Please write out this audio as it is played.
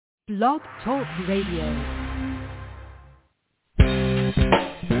Blog Talk Radio.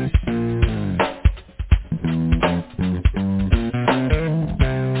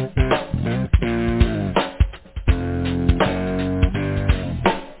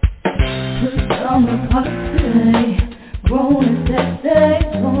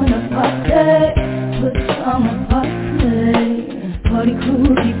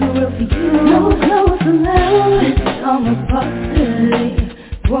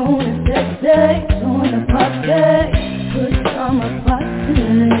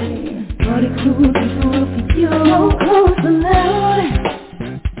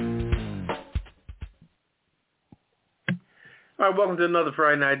 Welcome to another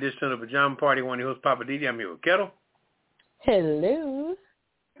Friday night edition of the Pajama Party. One of your hosts, Papa Didi. I'm here with Kettle. Hello.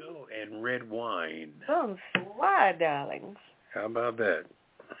 Oh, and red wine. Bonsoir, darlings. How about that?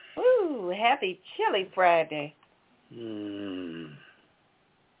 Ooh, happy chilly Friday.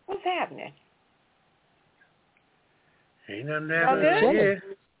 What's happening? Ain't nothing happening.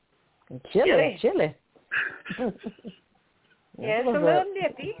 Chilly. Yeah, it's a little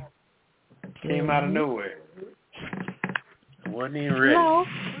nippy. Came out of nowhere. Wasn't even ready. No,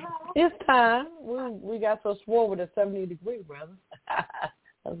 it's time. We got so swole with a 70-degree weather.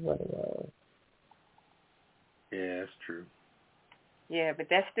 That's what it was. Yeah, that's true. Yeah, but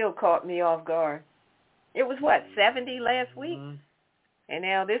that still caught me off guard. It was, 70 last week? Mm-hmm. And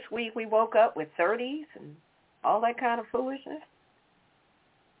now this week we woke up with 30s and all that kind of foolishness.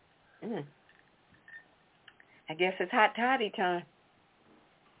 I guess it's hot toddy time.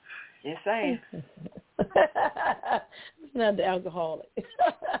 Just saying. It's not the alcoholic.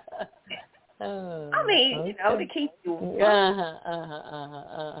 I mean, okay. To keep you warm.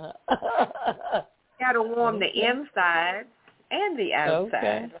 Got to warm the inside and the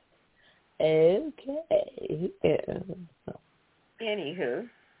outside. Okay. Yeah. Anywho,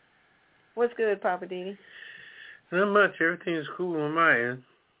 what's good, Papa Didi? Not much. Everything is cool on my end.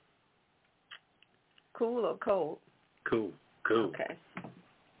 Cool or cold? Cool. Okay.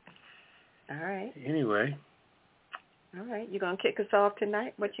 All right. Anyway. All right. You going to kick us off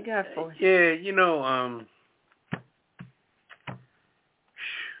tonight? What you got for us? Yeah,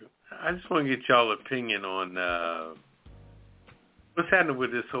 I just want to get y'all's opinion on what's happening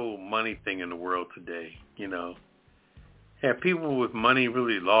with this whole money thing in the world today, Have people with money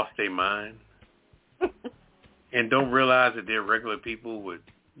really lost their mind and don't realize that they're regular people with,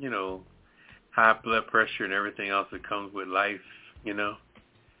 high blood pressure and everything else that comes with life, And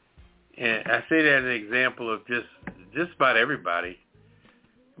I say that as an example of just about everybody,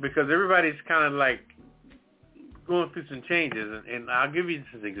 because everybody's kind of like going through some changes. And I'll give you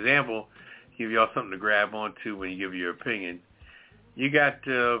just an example, give y'all something to grab onto when you give your opinion. You got,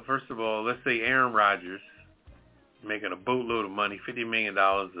 first of all, let's say Aaron Rodgers making a boatload of money, $50 million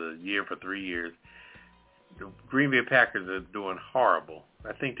a year for 3 years. The Green Bay Packers are doing horrible.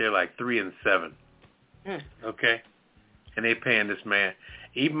 I think they're like 3-7. Okay? And they paying this man.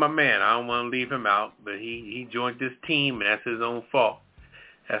 Even my man, I don't want to leave him out, but he joined this team, and that's his own fault.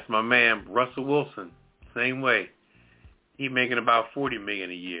 That's my man, Russell Wilson. Same way. He making about $40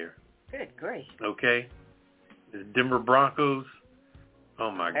 million a year. Good grief. Okay? The Denver Broncos, oh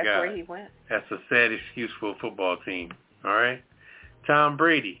my God. That's where he went. That's a sad excuse for a football team. All right? Tom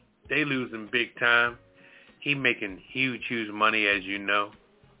Brady, they losing big time. He making huge money, as you know.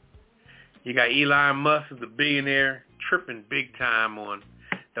 You got Elon Musk, the billionaire, tripping big time on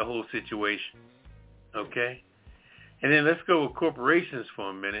the whole situation. Okay? And then let's go with corporations for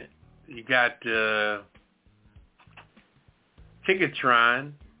a minute. You got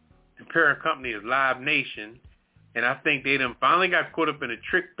Ticketron, the parent company is Live Nation, and I think they done finally got caught up in a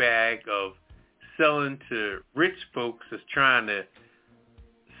trick bag of selling to rich folks that's trying to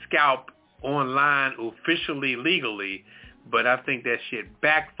scalp online officially, legally, but I think that shit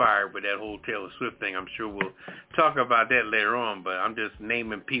backfired with that whole Taylor Swift thing. I'm sure we'll talk about that later on, but I'm just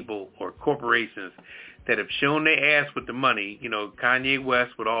naming people or corporations that have shown their ass with the money. Kanye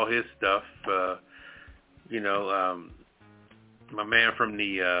West with all his stuff. My man from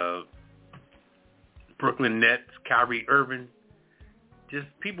the Brooklyn Nets, Kyrie Irving. Just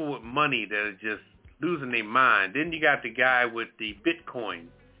people with money that are just losing their mind. Then you got the guy with the Bitcoin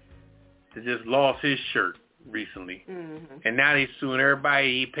that just lost his shirt recently. Mm-hmm. And now he's suing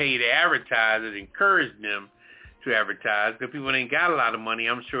everybody he paid to advertise it, encouraged them to advertise, because people ain't got a lot of money.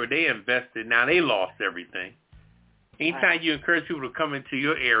 I'm sure they invested. Now they lost everything. Anytime you encourage people to come into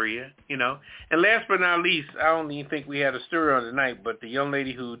your area, And last but not least, I don't even think we had a story on tonight, but the young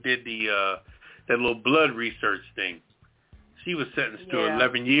lady who did the that little blood research thing, she was sentenced to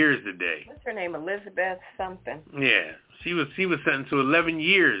 11 years today. What's her name? Elizabeth something. Yeah. She was sentenced to 11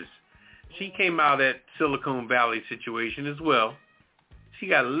 years she came out of that Silicon Valley situation as well. She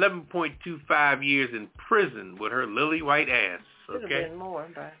got 11.25 years in prison with her lily white ass. Okay, should have been more,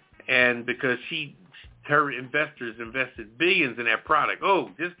 but. And because her investors invested billions in that product. Oh,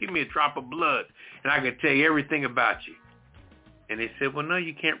 just give me a drop of blood, and I can tell you everything about you. And they said, well, no,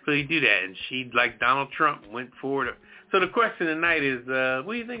 you can't really do that. And she, like Donald Trump, went forward. So the question tonight is,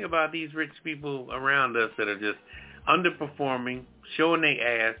 what do you think about these rich people around us that are just underperforming, showing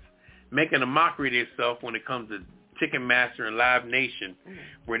their ass, making a mockery of themselves when it comes to Ticketmaster and Live Nation,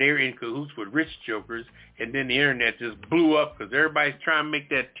 where they're in cahoots with rich jokers, and then the internet just blew up because everybody's trying to make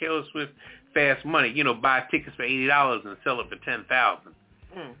that Taylor Swift fast money. You know, buy tickets for $80 and sell it for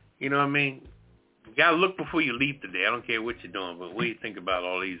 $10,000. You know what I mean? You got to look before you leave today. I don't care what you're doing, but what do you think about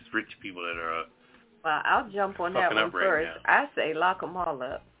all these rich people that are well, I'll jump on that one first. Right I say lock them all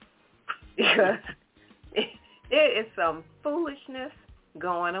up because there is some foolishness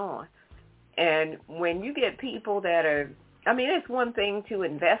going on. And when you get people that are, I mean, it's one thing to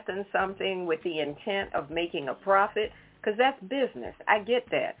invest in something with the intent of making a profit because that's business. I get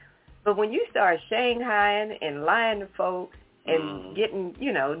that. But when you start shanghaiing and lying to folk and getting,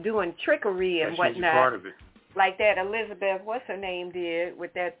 you know, doing trickery and whatnot, part of it. Like that Elizabeth, what's her name, did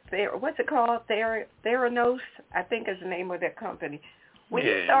with that, what's it called, Theranos, I think is the name of that company. When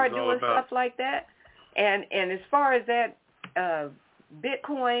you start doing stuff like that, and as far as that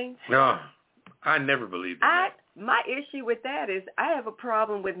Bitcoin. No, I never believed in that. My issue with that is I have a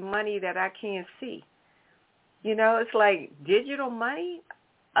problem with money that I can't see. You know, it's like digital money.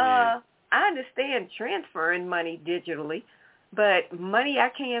 I understand transferring money digitally, but money I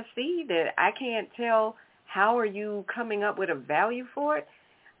can't see that I can't tell how are you coming up with a value for it.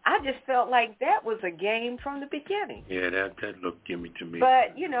 I just felt like that was a game from the beginning. Yeah, that looked gimme to me.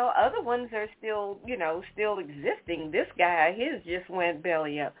 But, you know, other ones are still, you know, still existing. This guy, his just went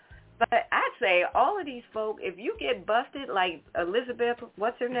belly up. But I say all of these folk, if you get busted like Elizabeth,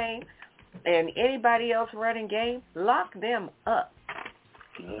 what's her name, and anybody else running game, lock them up.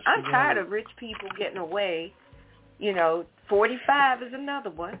 I'm tired of rich people getting away. You know, 45 is another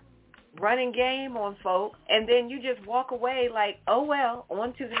one. Running game on folk, and then you just walk away like, oh, well,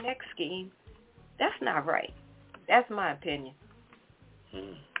 on to the next scheme. That's not right. That's my opinion.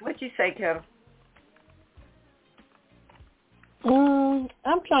 What you say, Kettle?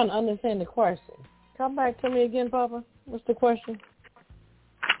 I'm trying to understand the question. Come back to me again, Papa. What's the question?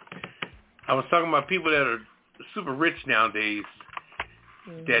 I was talking about people that are super rich nowadays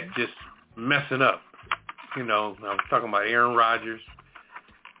that just messing up. You know, I was talking about Aaron Rodgers.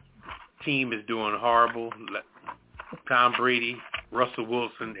 Team is doing horrible. Tom Brady, Russell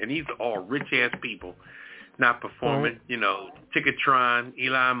Wilson, and these are all rich-ass people not performing. You know, Ticketron,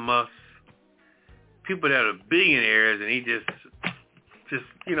 Elon Musk, people that are billionaires, and he just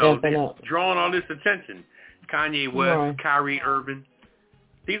you know, drawing all this attention. Kanye West, Kyrie Irving.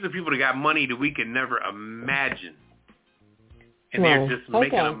 These are people that got money that we can never imagine. And they're just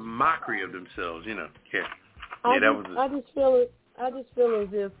making a mockery of themselves, you know. I just feel as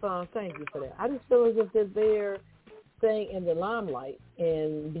if, thank you for that. I just feel as if they're staying in the limelight,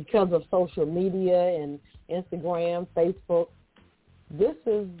 and because of social media and Instagram, Facebook, this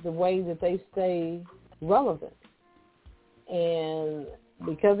is the way that they stay relevant. And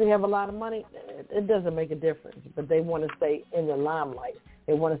because they have a lot of money, it doesn't make a difference, but they want to stay in the limelight.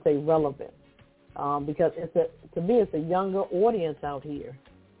 They want to stay relevant because to me, it's a younger audience out here,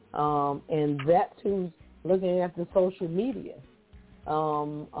 and that's who's looking at the social media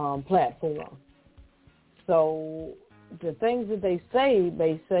platform. So the things that they say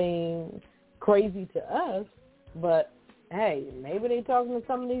may seem crazy to us, but hey, maybe they're talking to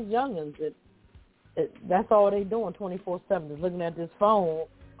some of these youngins that's all they doing 24/7 is looking at this phone.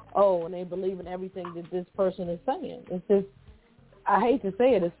 Oh, and they believe in everything that this person is saying. It's just, I hate to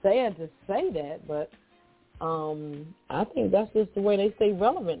say it, it's sad to say that, but I think that's just the way they stay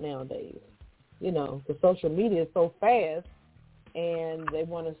relevant nowadays. You know, the social media is so fast, and they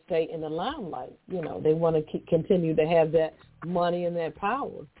want to stay in the limelight. You know, they want to continue to have that money and that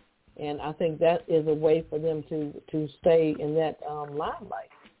power, and I think that is a way for them to stay in that limelight.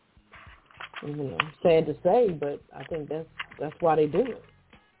 You know, sad to say, but I think that's why they do it.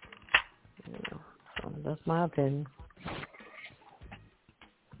 You know, so that's my opinion.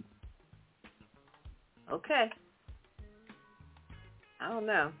 Okay. I don't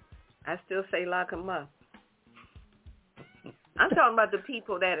know. I still say lock them up. I'm talking about the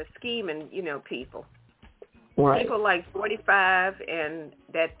people that are scheming, you know, people. Right. People like 45 and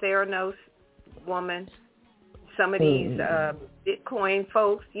that Theranos woman, some of these Bitcoin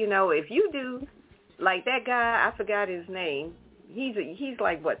folks, you know, if you do, like that guy, I forgot his name, he's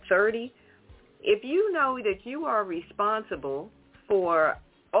like, what, 30? if you know that you are responsible for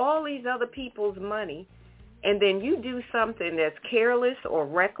all these other people's money, and then you do something that's careless or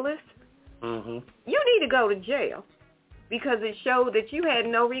reckless, you need to go to jail, because it showed that you had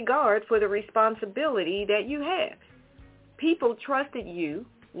no regard for the responsibility that you had. People trusted you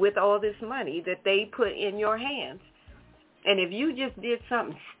with all this money that they put in your hands. And if you just did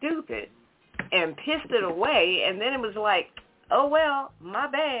something stupid and pissed it away, and then it was like, oh, well, my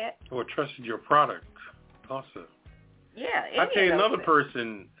bad. Or trusted your product also. Yeah. I'll tell you another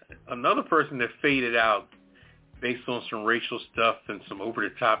person that faded out based on some racial stuff and some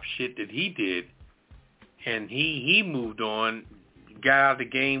over-the-top shit that he did, and he moved on, got out of the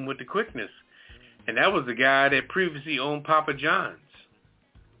game with the quickness. And that was the guy that previously owned Papa John's.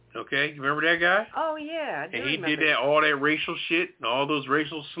 Okay, you remember that guy? Oh, yeah, I do. And he remember. did all that racial shit, and all those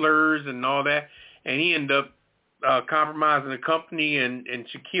racial slurs and all that, and he ended up compromising the company, and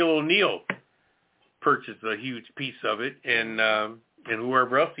Shaquille O'Neal purchased a huge piece of it, and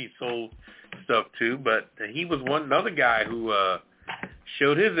whoever else he sold stuff to. But he was another guy who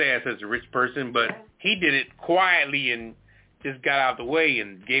showed his ass as a rich person, but he did it quietly and just got out of the way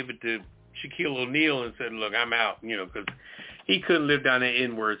and gave it to Shaquille O'Neal and said, look, I'm out, because he couldn't live down that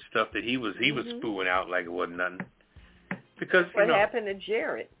N-word stuff that he was spewing out like it wasn't nothing. Because what happened to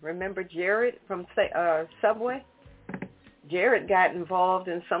Jared? Remember Jared from Subway? Jared got involved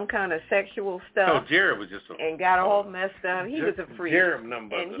in some kind of sexual stuff. Oh, Jared was just and got all messed up. He was a freak. Jared,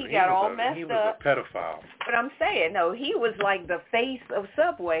 and he got all messed up. He was a pedophile. But I'm saying, no, he was like the face of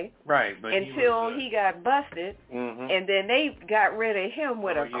Subway. Right. But until he got busted, and then they got rid of him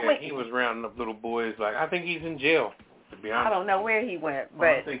with a quick. He was rounding up little boys. Like, I think he's in jail, to be honest. I don't know where he went, but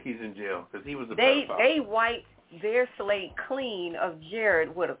I think he's in jail because he was a pedophile. They wiped their slate clean of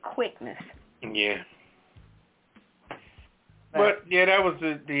Jared with a quickness. Yeah. But yeah, that was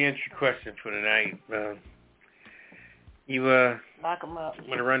the entry question for tonight. You lock them up.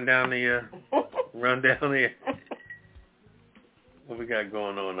 Want to run down the what we got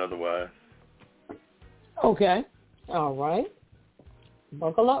going on otherwise? Okay, all right.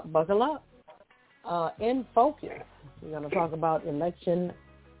 Buckle up. In focus, we're going to talk about election.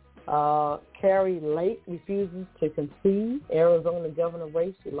 Carrie Lake refuses to concede Arizona governor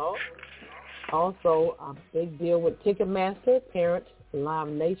race she lost. Also, a big deal with Ticketmaster, parent Live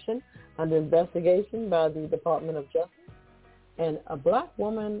Nation, under investigation by the Department of Justice. And a black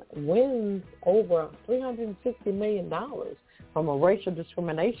woman wins over $360 million from a racial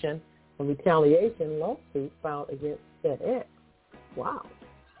discrimination and retaliation lawsuit filed against FedEx. Wow.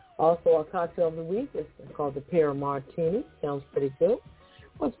 Also, our cocktail of the week is called the Pear Martini. Sounds pretty good.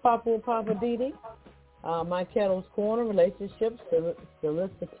 What's popular with Papa Didi? My Kettle's Corner, relationships,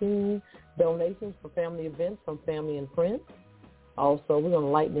 soliciting donations for family events from family and friends. Also, we're going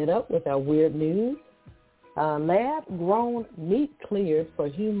to lighten it up with our weird news. Lab-grown meat cleared for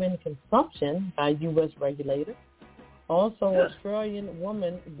human consumption by U.S. regulator. Also, Australian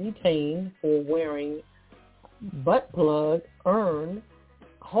woman detained for wearing butt plug urn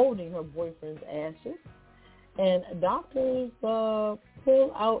holding her boyfriend's ashes. And doctors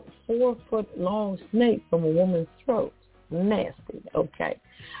pull out 4-foot-long snake from a woman's throat. Nasty. Okay.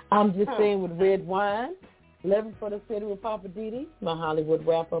 I'm just saying with red wine, 11 for the city with Papa Didi, my Hollywood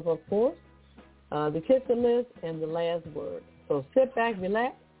wrap-up, of course, the kissing list, and the last word. So sit back,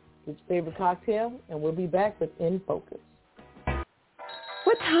 relax, get your favorite cocktail, and we'll be back with In Focus.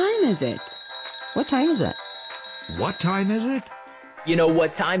 What time is it? What time is it? What time is it? You know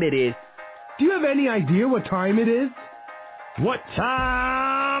what time it is. Do you have any idea what time it is? What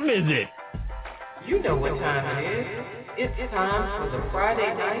time is it? You know what time it is. It's time for the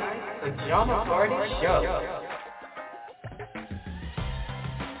Friday Night Pajama Party Show.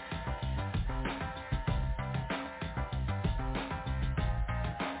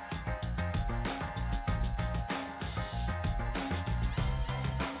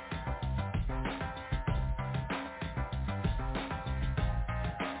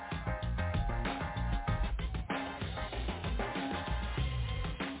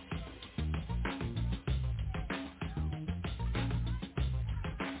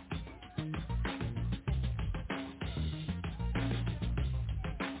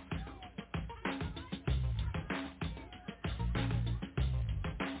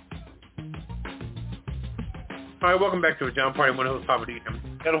 All right, welcome back to a John Party. One host, Papa D.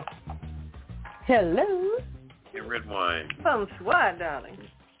 Hello. Hello. And red wine. Bonsoir, darling.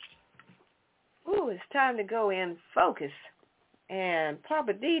 Ooh, it's time to go in focus. And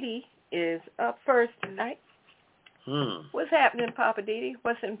Papa Didi is up first tonight. What's happening, Papa Didi?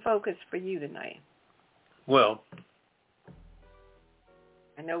 What's in focus for you tonight? Well,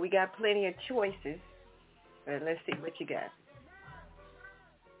 I know we got plenty of choices, but let's see what you got.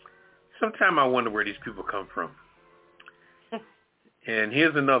 Sometimes I wonder where these people come from. And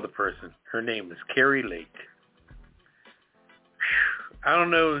here's another person. Her name is Carrie Lake. I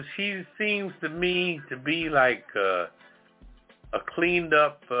don't know. She seems to me to be like a cleaned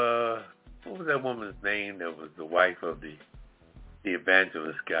up, what was that woman's name that was the wife of the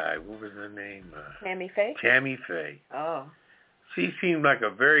evangelist guy? What was her name? Tammy Faye? Tammy Faye. Oh. She seemed like a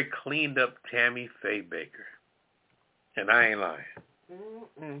very cleaned up Tammy Faye Baker. And I ain't lying.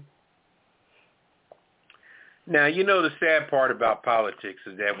 Mm-mm. Now, you know the sad part about politics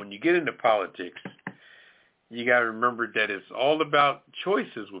is that when you get into politics, you got to remember that it's all about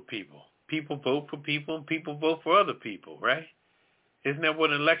choices with people. People vote for people and people vote for other people, right? Isn't that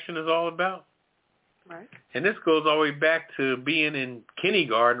what an election is all about? Right. And this goes all the way back to being in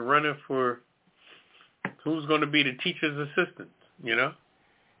kindergarten running for who's going to be the teacher's assistant, you know?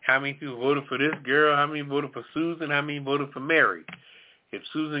 How many people voted for this girl? How many voted for Susan? How many voted for Mary? If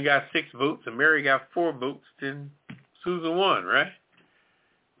Susan got 6 votes and Mary got 4 votes, then Susan won, right?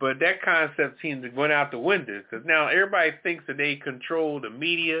 But that concept seems to went out the window because now everybody thinks that they control the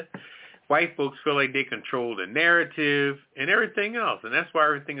media. White folks feel like they control the narrative and everything else. And that's why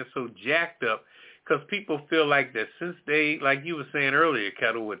everything is so jacked up because people feel like that since they, like you were saying earlier,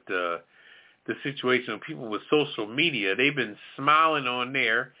 Kettle, with the situation of people with social media, they've been smiling on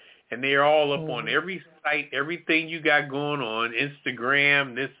there. And they're all up on every site, everything you got going on,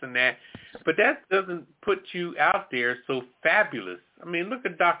 Instagram, this and that. But that doesn't put you out there so fabulous. I mean, look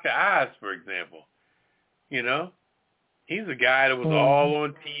at Dr. Oz, for example. You know, he's a guy that was all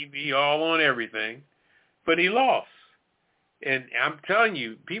on TV, all on everything, but he lost. And I'm telling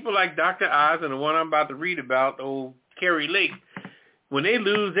you, people like Dr. Oz and the one I'm about to read about, old Carrie Lake, when they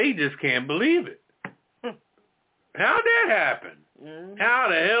lose, they just can't believe it. How'd that happen? Mm-hmm. How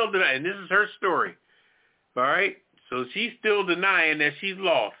the hell did I? And this is her story. All right? So she's still denying that she's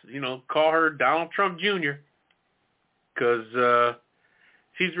lost. You know, call her Donald Trump Jr. because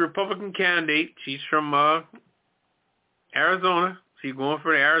she's a Republican candidate. She's from Arizona. She's going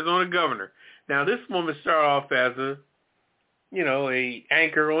for the Arizona governor. Now, this woman started off as a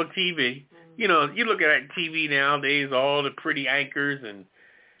anchor on TV. Mm-hmm. You know, you look at TV nowadays, all the pretty anchors, and,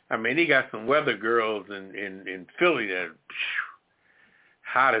 I mean, they got some weather girls in Philly that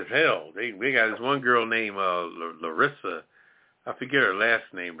hot as hell. They got this one girl named Larissa. I forget her last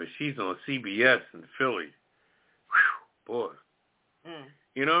name, but she's on CBS in Philly. Whew, boy. Mm.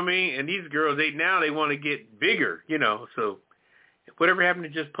 You know what I mean? And these girls, they want to get bigger, you know. So whatever happened to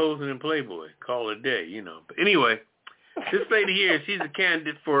just posing in Playboy? Call it a day, you know. But anyway, this lady here, she's a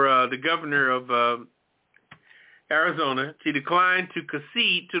candidate for the governor of Arizona. She declined to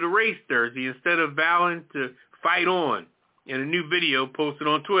concede to the race Thursday instead of vowing to fight on. In a new video posted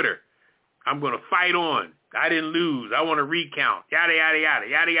on Twitter, I'm going to fight on. I didn't lose. I want to recount. Yada, yada, yada,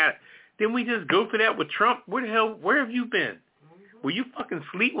 yada, yada. Then we just go through that with Trump? Where have you been? Mm-hmm. Were you fucking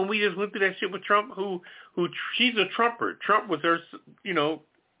asleep when we just went through that shit with Trump? Who she's a Trumper. Trump was her,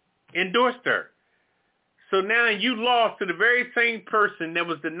 endorsed her. So now you lost to the very same person that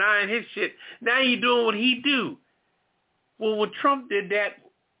was denying his shit. Now you're doing what he do. Well, when Trump did that,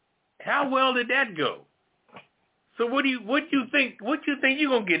 how well did that go? So what do you think you're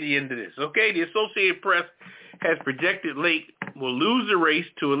gonna get at the end of this? Okay, the Associated Press has projected Lake will lose the race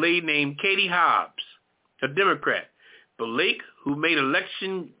to a lady named Katie Hobbs, a Democrat. But Lake, who made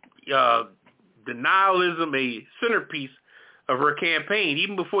election denialism a centerpiece of her campaign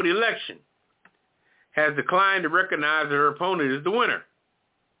even before the election, has declined to recognize that her opponent is the winner.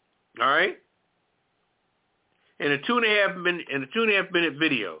 All right. In a 2.5 minute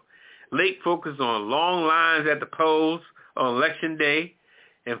video, Lake focused on long lines at the polls on Election Day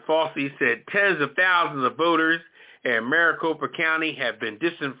and falsely said tens of thousands of voters in Maricopa County have been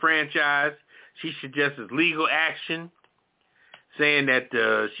disenfranchised. She suggests legal action, saying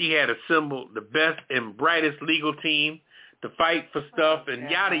that she had assembled the best and brightest legal team to fight for stuff and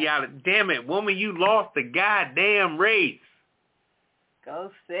yada, yada. Damn it, woman, you lost the goddamn race. Go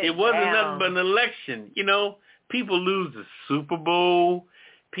sit It wasn't down. nothing but an election. You know, people lose the Super Bowl.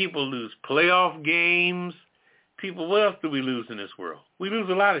 People lose playoff games. People, what else do we lose in this world? We lose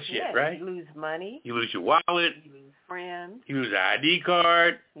a lot of shit, right? You lose money. You lose your wallet. You lose friends. You lose your ID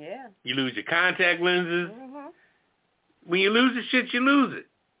card. Yeah. You lose your contact lenses. Mm-hmm. When you lose the shit, you lose it.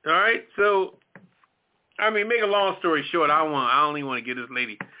 All right? So, I mean, make a long story short, I don't even want to give this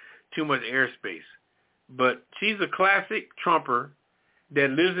lady too much airspace. But she's a classic Trumper that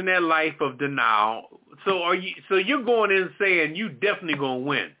lives in that life of denial. So you're going in saying you definitely gonna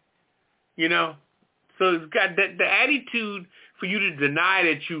win, you know? So it's got the attitude for you to deny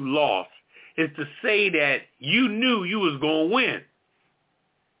that you lost is to say that you knew you was going to win.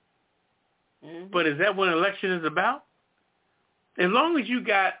 Mm-hmm. But is that what an election is about? As long as you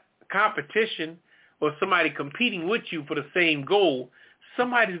got competition or somebody competing with you for the same goal,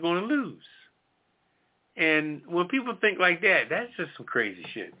 somebody's going to lose. And when people think like that, that's just some crazy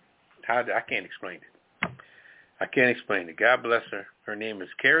shit. I can't explain it. I can't explain it. God bless her. Her name is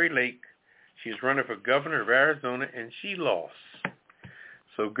Carrie Lake. She's running for governor of Arizona, and she lost.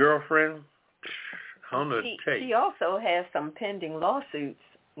 So, girlfriend, I don't know what to tell you. She also has some pending lawsuits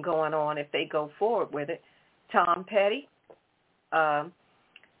going on if they go forward with it. Tom Petty, the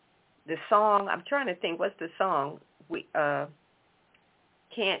song, I'm trying to think, what's the song? We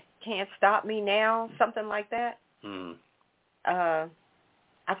Can't Stop Me Now, something like that.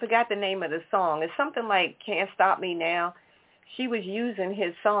 I forgot the name of the song. It's something like Can't Stop Me Now. She was using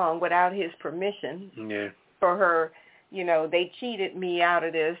his song without his permission for her, they cheated me out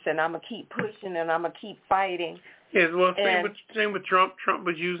of this, and I'm going to keep pushing, and I'm going to keep fighting. Yeah, well, same with Trump. Trump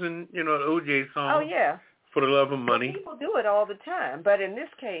was using, the OJ song for the love of money. Well, people do it all the time. But in this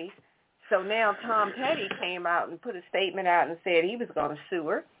case, so now Tom Petty came out and put a statement out and said he was going to sue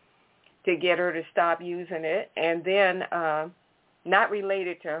her to get her to stop using it. And then, not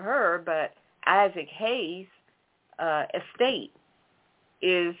related to her, but Isaac Hayes' estate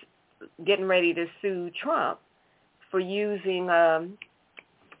is getting ready to sue Trump for using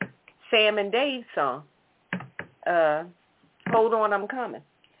Sam and Dave's song, Hold On, I'm Coming.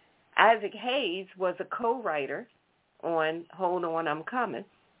 Isaac Hayes was a co-writer on Hold On, I'm Coming,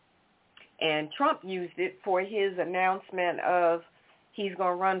 and Trump used it for his announcement of he's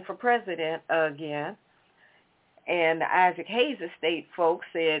going to run for president again. And the Isaac Hayes estate folks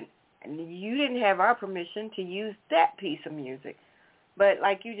said, you didn't have our permission to use that piece of music. But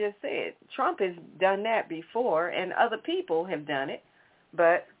like you just said, Trump has done that before, and other people have done it.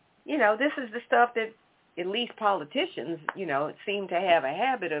 But, this is the stuff that at least politicians, seem to have a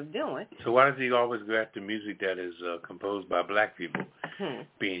habit of doing. So why does he always go after music that is composed by black people,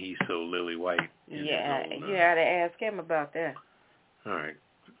 being he's so lily white? Yeah, you got to ask him about that. All right.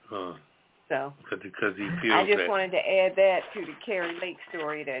 So, because he feels I just that. wanted to add that to the Carrie Lake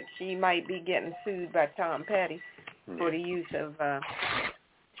story, that she might be getting sued by Tom Petty for the use of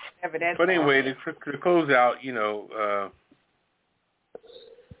evidence. But anyway, to close out,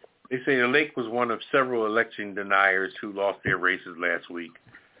 they say the Lake was one of several election deniers who lost their races last week.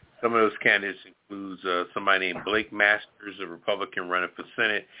 Some of those candidates includes somebody named Blake Masters, a Republican running for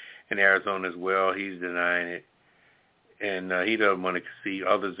Senate in Arizona as well. He's denying it. And he doesn't want to see.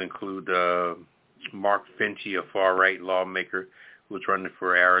 Others include Mark Finchy, a far-right lawmaker who's running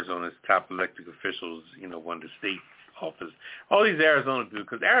for Arizona's top elected officials, one of the state office. All these Arizona do,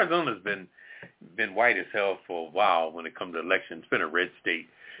 because Arizona's been white as hell for a while when it comes to elections. It's been a red state.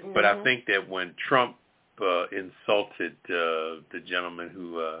 Mm-hmm. But I think that when Trump insulted the gentleman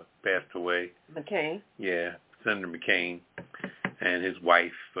who passed away. McCain. Yeah, Senator McCain, and his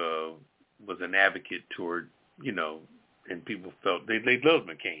wife was an advocate toward, and people felt they loved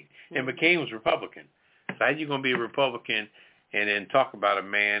McCain. And McCain was Republican. So how you going to be a Republican and then talk about a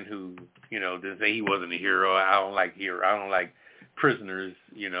man who, didn't say he wasn't a hero? I don't like prisoners,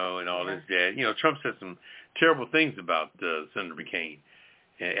 and all this jazz. Trump said some terrible things about Senator McCain,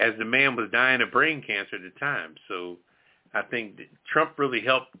 as the man was dying of brain cancer at the time. So I think that Trump really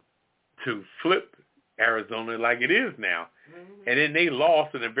helped to flip Arizona like it is now. Mm-hmm. And then they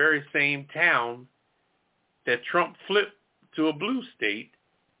lost in the very same town that Trump flipped to a blue state,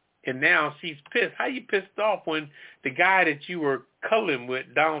 and now she's pissed. How you pissed off when the guy that you were cuddling with,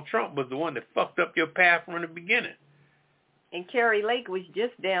 Donald Trump, was the one that fucked up your path from the beginning? And Carrie Lake was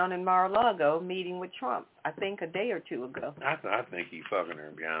just down in Mar-a-Lago meeting with Trump, I think a day or two ago. I think he's fucking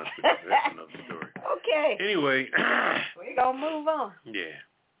her, to be honest with you. That's another story. Okay. Anyway. We're going to move on.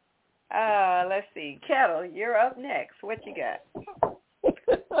 Yeah. Let's see. Kettle, you're up next. What you got?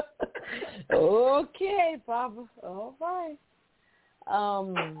 Okay, Papa. All right.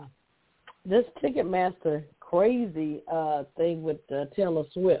 This Ticketmaster crazy thing with Taylor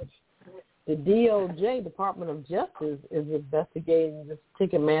Swift. The DOJ, Department of Justice, is investigating this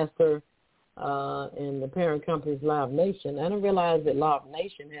Ticketmaster and the parent company's Live Nation. I didn't realize that Live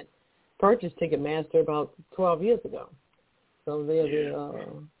Nation had purchased Ticketmaster about 12 years ago. So they're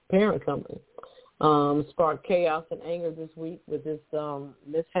the parent company. Sparked chaos and anger this week with this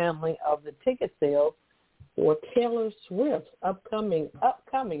mishandling of the ticket sales for Taylor Swift's upcoming,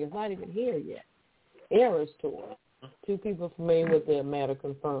 it's not even here yet, Eras Tour. 2 people familiar with the matter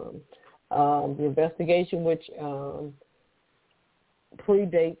confirmed. The investigation, which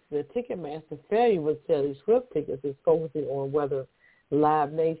predates the Ticketmaster failure with Taylor Swift tickets. Is focusing on whether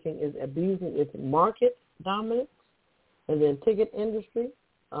Live Nation is abusing its market dominance in the ticket industry.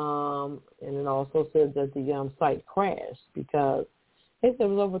 And it also said that the site crashed because they said there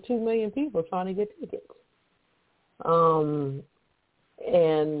was over 2 million people trying to get tickets. And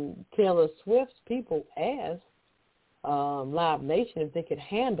Taylor Swift's people asked Live Nation if they could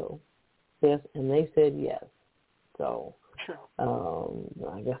handle this, and they said yes. So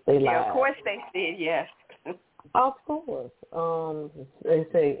I guess they lied. Yeah, of course they said yes. Of course. They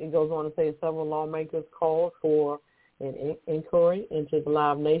say, it goes on to say several lawmakers called for an inquiry into the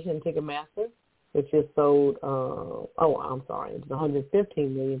Live Nation Ticketmaster, which has sold, it's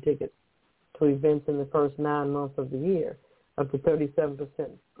 115 million tickets to events in the first 9 months of the year, up to 37%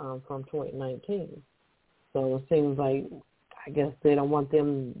 from 2019. So it seems like, I guess they don't want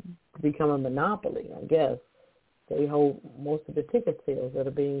them to become a monopoly, I guess. They hold most of the ticket sales that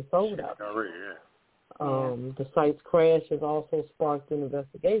are being sold out there. The site's crash has also sparked an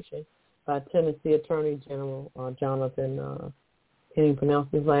investigation by Tennessee Attorney General Jonathan, can't even pronounce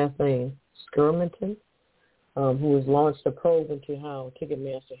his last name, Skirminton, who has launched a probe into how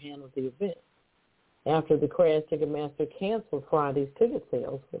Ticketmaster handled the event. After the crash, Ticketmaster canceled Friday's ticket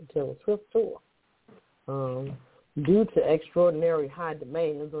sales for the Taylor Swift tour. Due to extraordinary high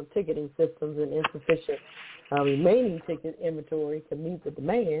demands on ticketing systems and insufficient remaining ticket inventory to meet the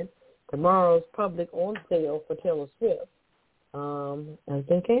demand, tomorrow's public on sale for Taylor Swift has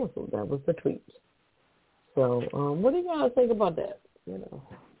been canceled. That was the tweet. So what do you guys think about that?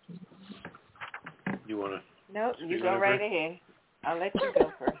 You want to? No, you go right ahead. I'll let you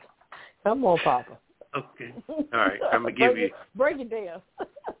go first. Come on, Papa. Okay. All right. I'm gonna give you. Break it down.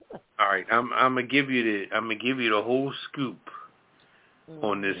 All right. I'm gonna give you the whole scoop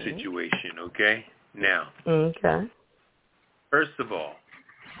on this situation. Okay. Now. Okay. First of all,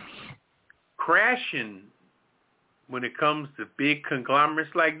 crashing when it comes to big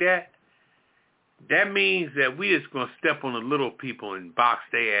conglomerates like that, that means that we just gonna step on the little people and box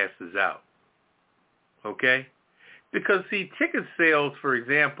their asses out. Okay? Because, see, ticket sales, for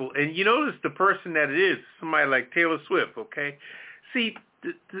example, and you notice the person that it is, somebody like Taylor Swift, okay? See,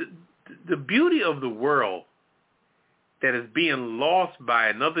 the beauty of the world that is being lost by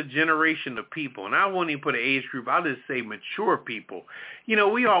another generation of people, and I won't even put an age group, I'll just say mature people.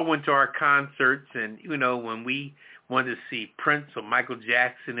 We all went to our concerts, and, when we wanted to see Prince or Michael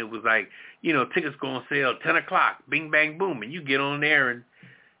Jackson, it was like, tickets go on sale at 10 o'clock, bing, bang, boom, and you get on there and,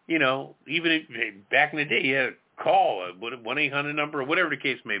 even if, back in the day, you had a call, a 1-800 number, or whatever the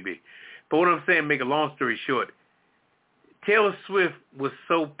case may be. But what I'm saying, make a long story short, Taylor Swift was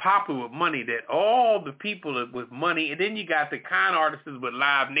so popular with money that all the people with money, and then you got the con artists with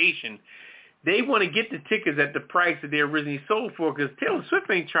Live Nation, they want to get the tickets at the price that they originally sold for, because Taylor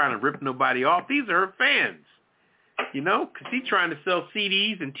Swift ain't trying to rip nobody off. These are her fans, because she's trying to sell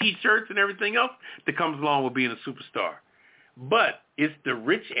CDs and T-shirts and everything else that comes along with being a superstar. But it's the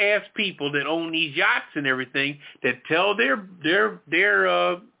rich-ass people that own these yachts and everything that tell their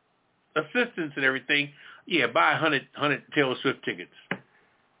assistants and everything, yeah, buy 100 Taylor Swift tickets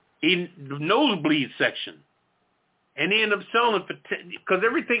in the nosebleed section. And they end up selling it for because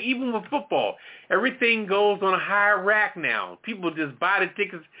everything, even with football, everything goes on a higher rack now. People just buy the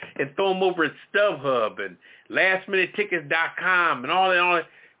tickets and throw them over at StubHub and LastMinuteTickets.com and all that.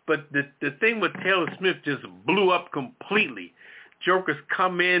 But the thing with Taylor Swift just blew up completely. Jokers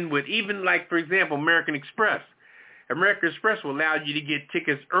come in with, even like, for example, American Express. American Express will allow you to get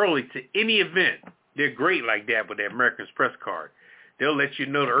tickets early to any event. They're great like that with that American Express card. They'll let you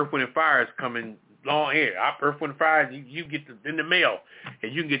know the Earth, Wind & Fire is coming long here. Earth, Wind & Fire, you get in the mail,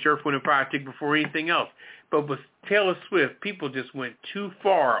 and you can get your Earth, Wind & Fire ticket before anything else. But with Taylor Swift, people just went too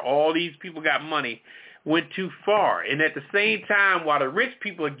far. All these people got money, went too far. And at the same time, while the rich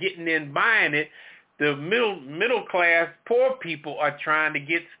people are getting in buying it, the middle class, poor people are trying to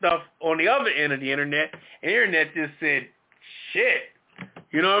get stuff on the other end of the internet. And the internet just said, shit.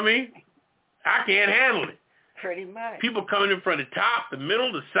 You know what I mean? I can't handle it. Pretty much. People coming in from the top, the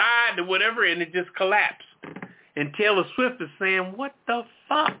middle, the side, the whatever, and it just collapsed. And Taylor Swift is saying, what the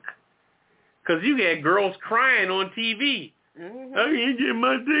fuck? Because you had girls crying on TV. Mm-hmm. I can't get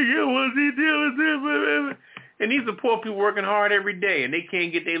my ticket. I want to see Taylor Swift. And these are poor people working hard every day, and they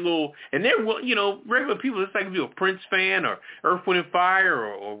can't get their little, and they're, regular people. It's like if you're a Prince fan or Earth, Wind & Fire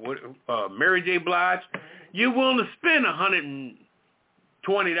or Mary J. Blige, you're willing to spend $120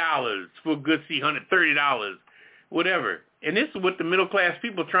 for a good seat, $130, whatever. And this is what the middle class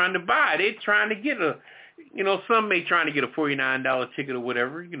people are trying to buy. They're trying to get some may trying to get a $49 ticket or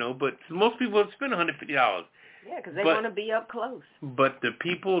whatever, but most people have spent $150. Yeah, because they want to be up close. But the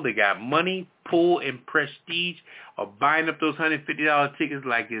people that got money, pull, and prestige are buying up those $150 tickets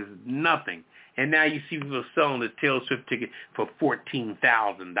like it's nothing. And now you see people selling the Taylor Swift ticket for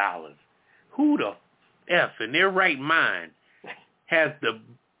 $14,000. Who the F in their right mind has the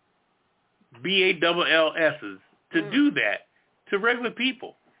BALLS's to do that to regular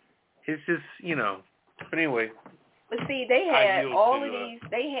people? It's just, but anyway. But see, they had all of these,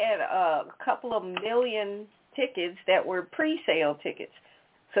 they had a couple of million tickets that were pre-sale tickets.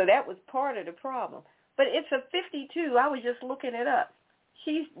 So that was part of the problem. But it's a 52, I was just looking it up.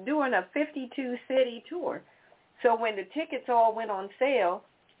 She's doing a 52-city tour. So when the tickets all went on sale,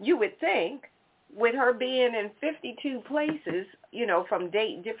 you would think, with her being in 52 places, from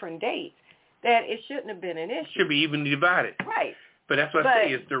different dates, that it shouldn't have been an issue. Should be evenly divided. Right. But that's what I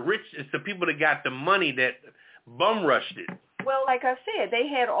say. It's the rich, it's the people that got the money that bum rushed it. Well, like I said, they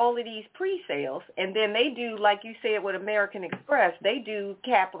had all of these pre-sales, and then they do, like you said with American Express, they do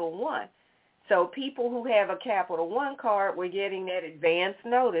Capital One. So people who have a Capital One card were getting that advance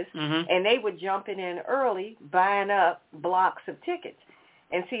notice, and they were jumping in early, buying up blocks of tickets.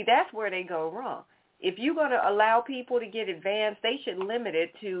 And see, that's where they go wrong. If you're going to allow people to get advance, they should limit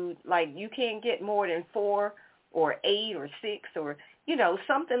it to, like, you can't get more than 4 or 8 or 6 or,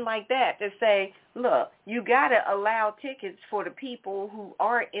 something like that to say, look, you got to allow tickets for the people who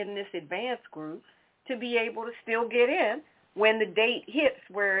aren't in this advance group to be able to still get in when the date hits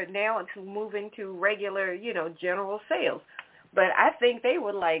where now it's moving to regular, general sales. But I think they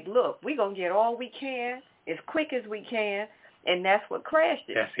were like, look, we're going to get all we can as quick as we can, and that's what crashed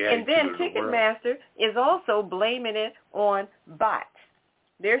it. And then Ticketmaster is also blaming it on bots.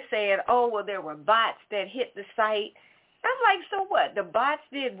 They're saying, oh, well, there were bots that hit the site. I'm like, so what? The bots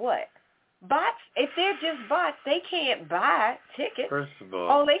did what? Bots, if they're just bots, they can't buy tickets. First of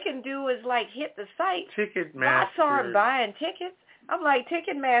all they can do is, like, hit the site. Ticketmaster. Bots aren't buying tickets. I'm like,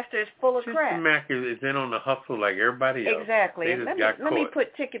 Ticketmaster is full of crap. Ticketmaster is in on the hustle like everybody else. Exactly. They just got caught. Let me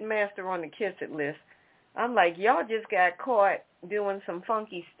put Ticketmaster on the kiss it list. I'm like, y'all just got caught doing some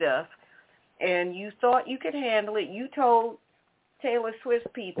funky stuff, and you thought you could handle it. You told Taylor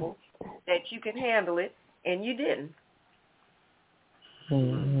Swift people that you could handle it, and you didn't.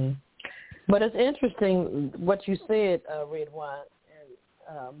 Mm-hmm. But it's interesting what you said, Redwine,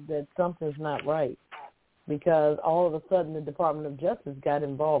 that something's not right, because all of a sudden the Department of Justice got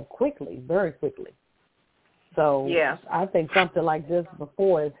involved quickly, very quickly. So I think something like this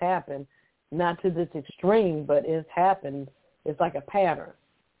before has happened, not to this extreme, but it's happened. It's like a pattern.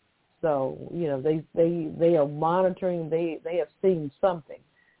 So, they are monitoring. They have seen something.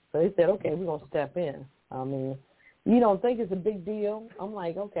 So they said, okay, we're going to step in. I mean, you don't think it's a big deal. I'm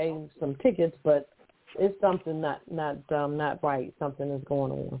like, okay, some tickets, but it's something not right. Something is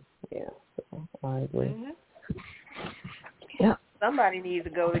going on. Yeah, so I agree. Mm-hmm. Yeah. Somebody needs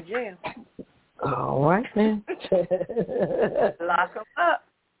to go to jail. All right, man. Lock them up.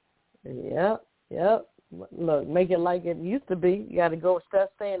 Yep. Look, make it like it used to be. You got to go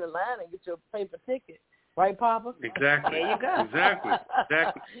stand in line and get your paper ticket. Right, Papa? Exactly. There you go. Exactly.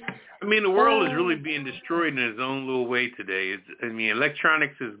 I mean, the world is really being destroyed in its own little way today.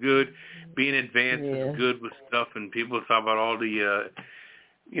 Electronics is good. Being advanced is good with stuff, and people talk about all the,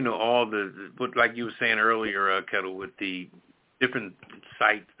 what, like you were saying earlier, Kettle, with the different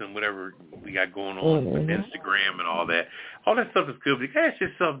sites and whatever we got going on with Instagram and all that. All that stuff is good, but you gotta ask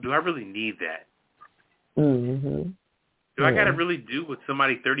yourself, do I really need that? Mm-hmm. Do I gotta really do what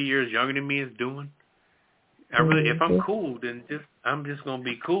somebody 30 years younger than me is doing? If I'm cool, then I'm just gonna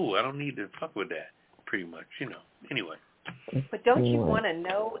be cool. I don't need to fuck with that, pretty much, Anyway. But don't you want to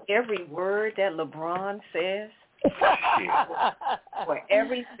know every word that LeBron says? For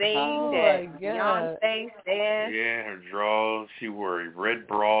everything that Beyonce says. Yeah, her draws. She wore a red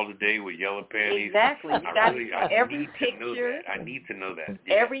bra today with yellow panties. Exactly. Every picture. I need to know that.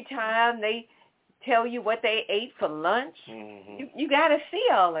 Yeah. Every time they tell you what they ate for lunch, you got to see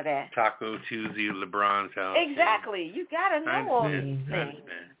all of that. Taco Tuesday at LeBron's house. Exactly. You got to know all these things.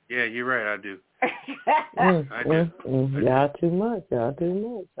 Yeah, you're right. I do. I do. Y'all too much. All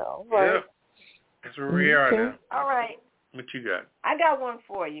right. Yep. That's where we are now. All right. What you got? I got one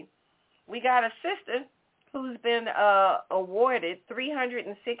for you. We got a sister who's been awarded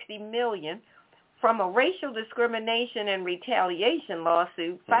 $360 million from a racial discrimination and retaliation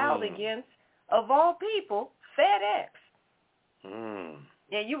lawsuit filed against, of all people, FedEx.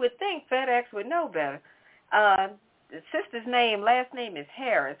 Yeah, you would think FedEx would know better. The sister's last name is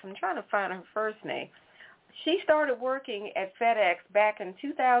Harris. I'm trying to find her first name. She started working at FedEx back in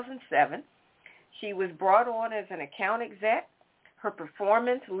 2007. She was brought on as an account exec. Her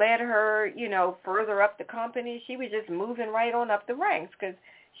performance led her, further up the company. She was just moving right on up the ranks because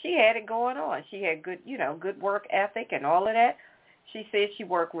she had it going on. She had good work ethic and all of that. She said she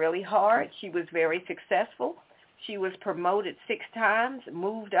worked really hard. She was very successful. She was promoted 6 times,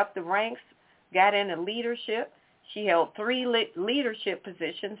 moved up the ranks, got into leadership. She held 3 leadership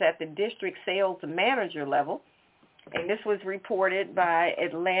positions at the district sales manager level, and this was reported by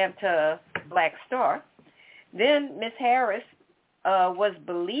Atlanta Black Star. Then Ms. Harris was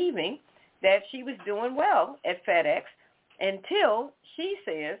believing that she was doing well at FedEx until, she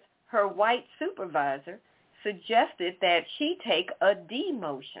says, her white supervisor suggested that she take a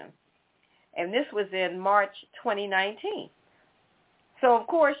demotion. And this was in March 2019. So, of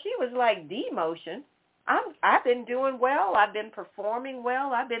course, she was like, demotion? I've been doing well. I've been performing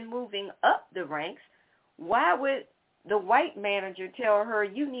well. I've been moving up the ranks. Why would the white manager tell her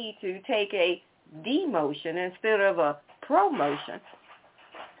you need to take a demotion instead of a promotion?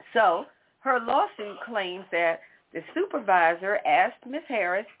 So her lawsuit claims that the supervisor asked Ms.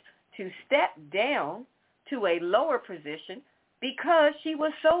 Harris to step down to a lower position because she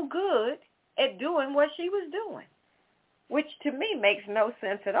was so good at doing what she was doing, which to me makes no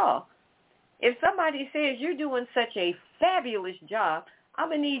sense at all. If somebody says you're doing such a fabulous job, I'm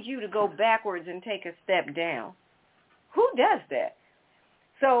going to need you to go backwards and take a step down. Who does that?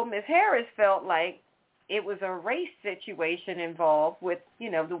 So Ms. Harris felt like it was a race situation involved with,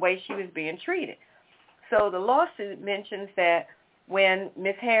 the way she was being treated. So the lawsuit mentions that when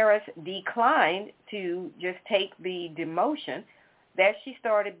Ms. Harris declined to just take the demotion, that she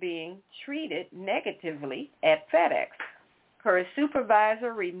started being treated negatively at FedEx. Her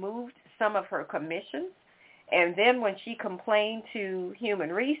supervisor removed some of her commissions, and then when she complained to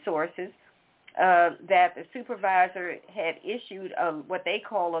Human Resources that the supervisor had issued what they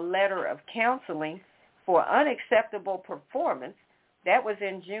call a letter of counseling for unacceptable performance, that was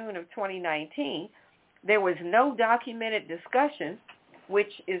in June of 2019, there was no documented discussion,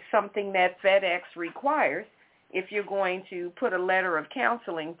 which is something that FedEx requires if you're going to put a letter of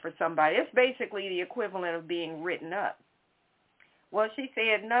counseling for somebody. It's basically the equivalent of being written up. Well, she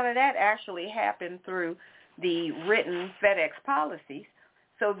said none of that actually happened through the written FedEx policies.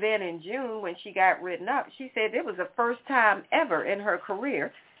 So then in June, when she got written up, she said it was the first time ever in her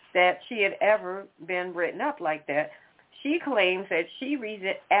career that she had ever been written up like that. She claims that she,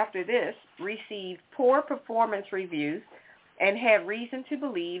 after this, received poor performance reviews and had reason to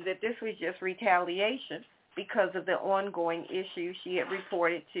believe that this was just retaliation because of the ongoing issues she had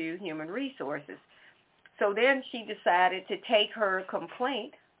reported to Human Resources. So then she decided to take her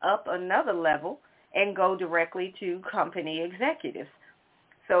complaint up another level and go directly to company executives.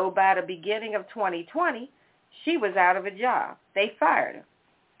 So by the beginning of 2020, she was out of a job. They fired her.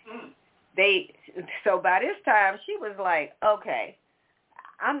 So by this time, she was like, okay,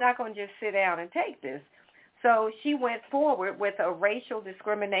 I'm not going to just sit down and take this. So she went forward with a racial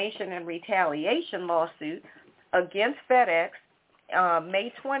discrimination and retaliation lawsuit against FedEx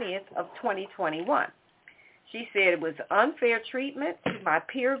May 20th of 2021. She said it was unfair treatment to my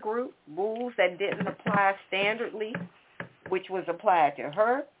peer group, rules that didn't apply standardly, which was applied to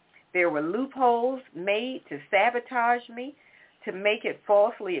her. There were loopholes made to sabotage me, to make it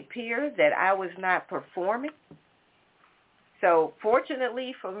falsely appear that I was not performing. So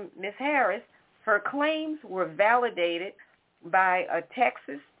fortunately for Ms. Harris, her claims were validated by a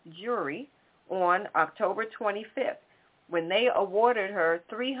Texas jury on October 25th when they awarded her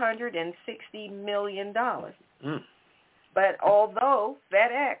 $360 million. But although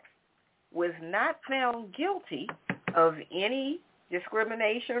FedEx was not found guilty of any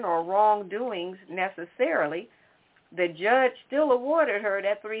discrimination or wrongdoings necessarily, the judge still awarded her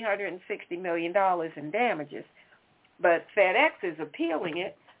that $360 million in damages. But FedEx is appealing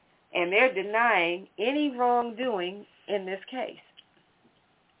it, and they're denying any wrongdoing in this case.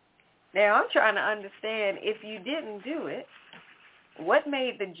 Now, I'm trying to understand, if you didn't do it, what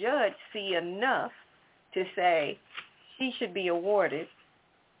made the judge see enough to say she should be awarded,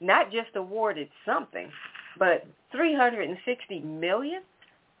 not just awarded something, but $360 million?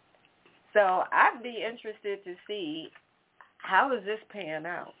 So I'd be interested to see, how does this pan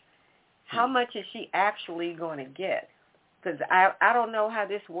out? How much is she actually going to get? Because I don't know how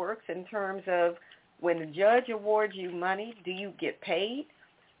this works in terms of when the judge awards you money, do you get paid?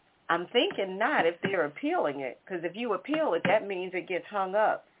 I'm thinking not if they're appealing it, because if you appeal it, that means it gets hung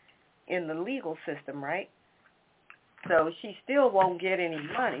up in the legal system, right? So she still won't get any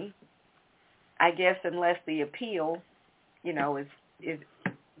money, I guess, unless the appeal, is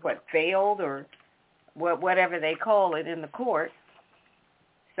failed or whatever they call it in the court.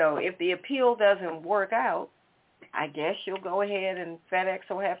 So if the appeal doesn't work out, I guess she'll go ahead and FedEx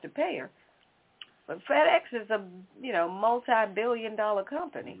will have to pay her. But FedEx is a, multi-billion-dollar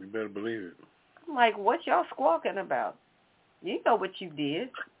company. You better believe it. I'm like, what y'all squawking about? You know what you did.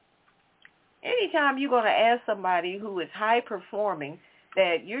 Anytime you're going to ask somebody who is high-performing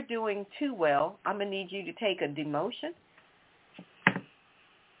that you're doing too well, I'm going to need you to take a demotion.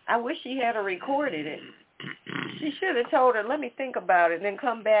 I wish she had recorded it. She should have told her, let me think about it, and then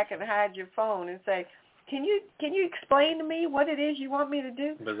come back and hide your phone and say, Can you explain to me what it is you want me to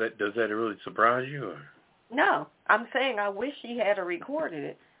do? Does that really surprise you? Or? No. I'm saying I wish she had recorded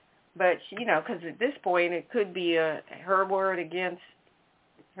it. But, because at this point it could be her word against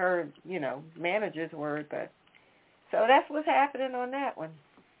her, manager's word. But so that's what's happening on that one.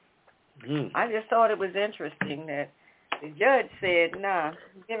 Mm. I just thought it was interesting that the judge said, nah,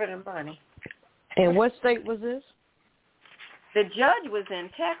 give her the money. And what state was this? The judge was in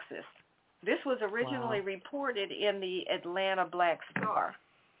Texas. This was originally reported in the Atlanta Black Star.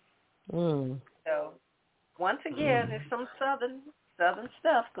 Mm. So, once again, there's some southern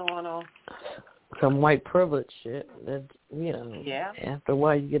stuff going on. Some white privilege shit that, Yeah. after a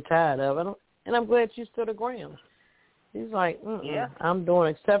while you get tired of it. And I'm glad you stood a ground. He's like, I'm doing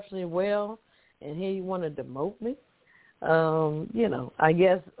exceptionally well, and here you want to demote me? I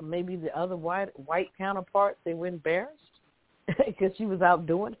guess maybe the other white counterparts, they were embarrassed because she was out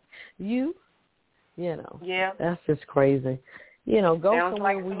doing you. Yeah. That's just crazy. Go Sounds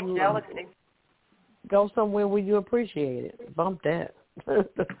somewhere like where jealousy. Go somewhere where you appreciate it. Bump that. There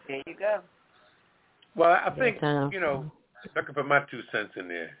you go. Well, I think, if I could put my 2 cents in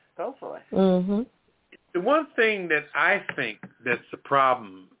there. Go for it. Mm-hmm. The one thing that I think that's the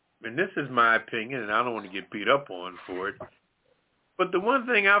problem, and this is my opinion, and I don't want to get beat up on for it, but the one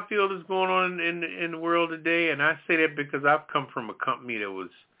thing I feel is going on in the world today, and I say that because I've come from a company that was,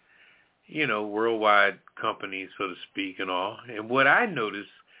 worldwide company, so to speak, and all. And what I notice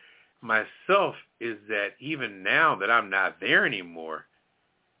myself is that even now that I'm not there anymore,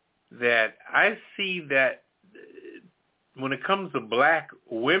 that I see that when it comes to black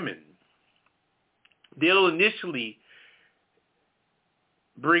women, they'll initially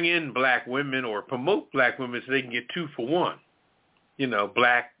bring in black women or promote black women so they can get 2 for 1.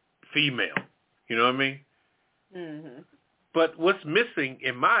 Black, female. You know what I mean? Mm-hmm. But what's missing,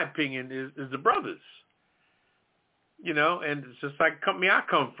 in my opinion, is the brothers. And it's just like the company I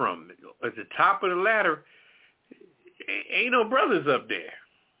come from. At the top of the ladder, ain't no brothers up there.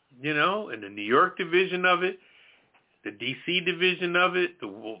 In the New York division of it, the D.C. division of it, the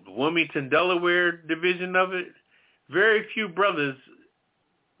Wilmington, Delaware division of it, very few brothers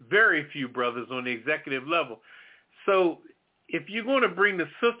on the executive level. So if you're going to bring the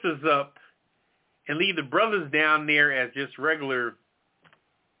sisters up and leave the brothers down there as just regular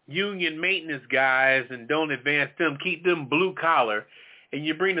union maintenance guys and don't advance them, keep them blue collar, and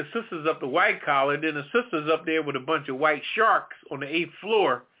you bring the sisters up to white collar, then the sisters up there with a bunch of white sharks on the 8th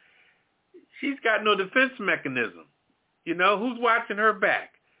floor, she's got no defense mechanism. Who's watching her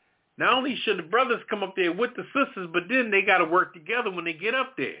back? Not only should the brothers come up there with the sisters, but then they got to work together when they get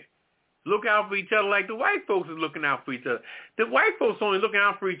up there. Look out for each other like the white folks is looking out for each other. The white folks only looking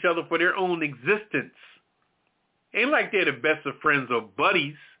out for each other for their own existence. Ain't like they're the best of friends or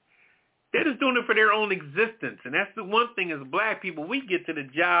buddies. They're just doing it for their own existence. And that's the one thing as black people, we get to the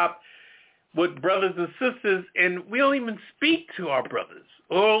job with brothers and sisters, and we don't even speak to our brothers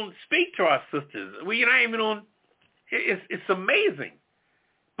or don't speak to our sisters. We're not even on. It's amazing.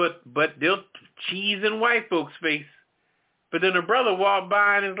 But they'll cheese in white folks' face. But then a brother walk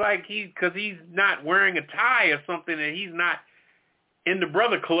by and it's like because he's not wearing a tie or something, and he's not in the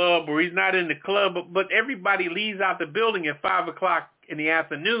brother club or he's not in the club, but everybody leaves out the building at 5 o'clock in the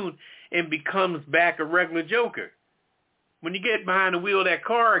afternoon and becomes back a regular joker. When you get behind the wheel of that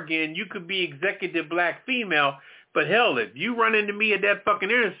car again, you could be executive black female, but hell, if you run into me at that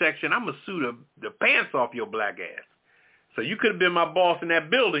fucking intersection, I'm going to sue the pants off your black ass. So you could have been my boss in that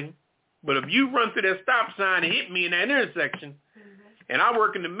building, but if you run through that stop sign and hit me in that intersection, and I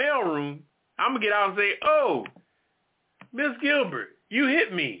work in the mailroom, I'm going to get out and say, oh, Miss Gilbert, you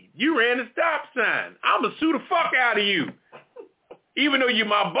hit me. You ran the stop sign. I'm going to sue the fuck out of you. Even though you're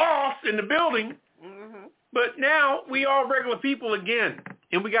my boss in the building. Mm-hmm. But now we are regular people again.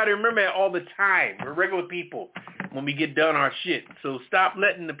 And we got to remember that all the time. We're regular people when we get done our shit. So stop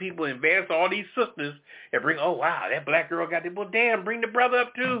letting the people advance all these sisters and bring, oh, wow, that black girl got it. Well, damn, bring the brother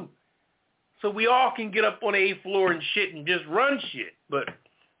up too. So we all can get up on the 8th floor and shit and just run shit. But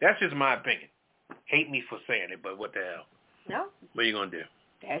that's just my opinion. Hate me for saying it, but what the hell? No. What are you going to do?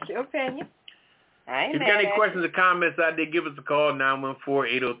 That's your opinion. I ain't If you got any questions or comments out there, give us a call,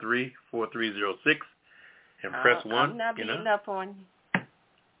 914-803-4306. and press 1. I'm not beating up on you.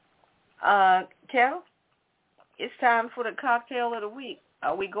 Kel, it's time for the cocktail of the week.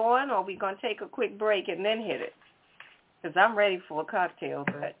 Are we going, or are we going to take a quick break and then hit it? Because I'm ready for a cocktail,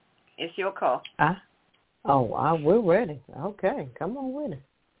 but it's your call. We're ready. Okay, come on with it.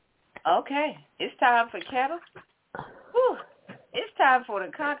 Okay, it's time for Kettle. Whew. It's time for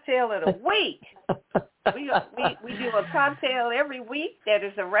the cocktail of the week. We do a cocktail every week that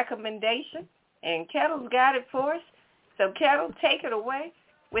is a recommendation, and Kettle's got it for us. So, Kettle, take it away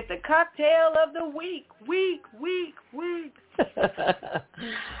with the cocktail of the week. Week.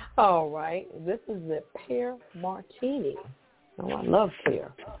 All right. This is the pear martini. Oh, I love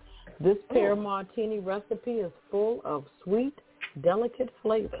pear. This pear martini recipe is full of sweet, delicate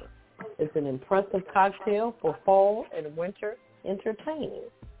flavor. It's an impressive cocktail for fall and winter entertaining.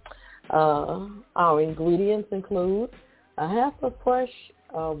 Our ingredients include a half a fresh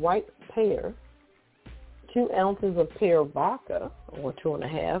white pear, 2 ounces of pear vodka, or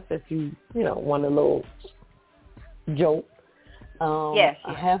 2.5 if you want a little jolt. Yes.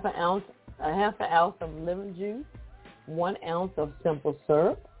 A half an ounce of lemon juice, 1 ounce of simple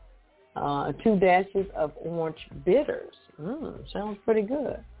syrup, 2 dashes of orange bitters. Sounds pretty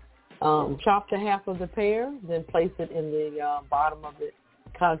good. Chop the half of the pear, then place it in the bottom of the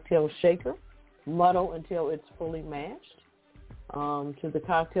cocktail shaker. Muddle until it's fully mashed. To the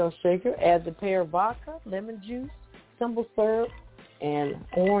cocktail shaker, add the pear vodka, lemon juice, simple syrup, and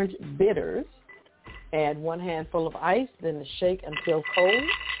orange bitters. Add 1 handful of ice, then shake until cold.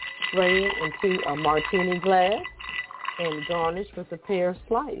 Strain into a martini glass and garnish with a pear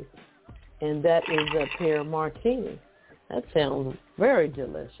slice. And that is a pear martini. That sounds very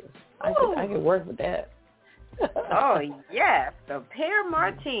delicious. I could work with that. Oh, yes, the pear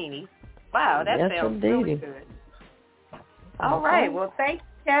martini. Wow, that sounds really good. All right, well, thank you,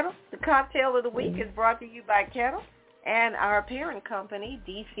 Kettle. The cocktail of the week is brought to you by Kettle and our parent company,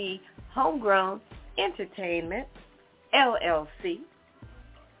 DC Homegrown Entertainment, LLC.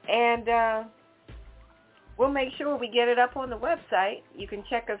 And we'll make sure we get it up on the website. You can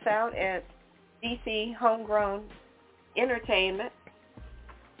check us out at DC Homegrown Entertainment.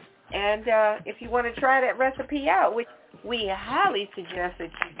 And if you want to try that recipe out, which we highly suggest that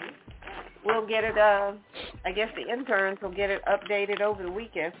you do, we'll get it, I guess the interns will get it updated over the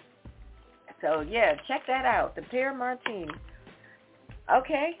weekend. So, yeah, check that out, the pear martini.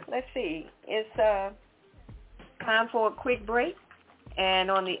 Okay, let's see. It's time for a quick break. And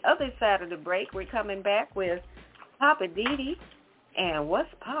on the other side of the break, we're coming back with Papa Didi and What's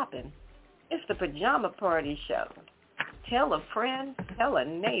Poppin'. It's the Pajama Party Show. Tell a friend, tell a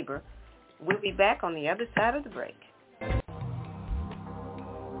neighbor. We'll be back on the other side of the break.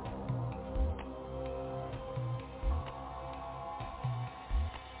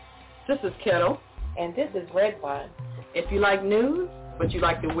 This is Kettle. And this is Red Wine. If you like news, but you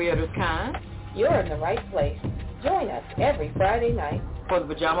like the weirdest kind, you're in the right place. Join us every Friday night for the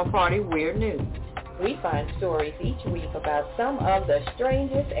Pajama Party Weird News. We find stories each week about some of the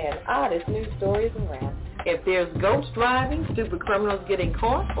strangest and oddest news stories around. If there's ghosts driving, stupid criminals getting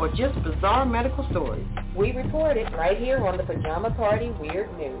caught, or just bizarre medical stories, we report it right here on the Pajama Party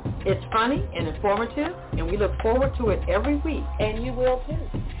Weird News. It's funny and informative, and we look forward to it every week. And you will too.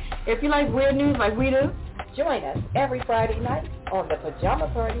 If you like weird news like we do, join us every Friday night on the Pajama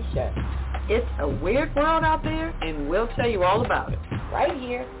Party Show. It's a weird world out there, and we'll tell you all about it. Right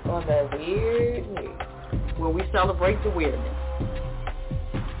here on the Weird News, where we celebrate the weirdness.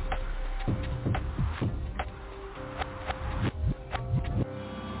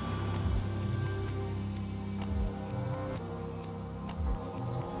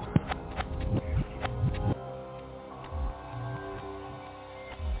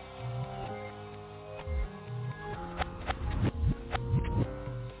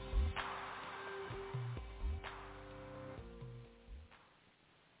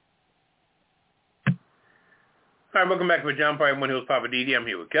 All right, welcome back to Pajama Party. One Hills Papa Didi. I'm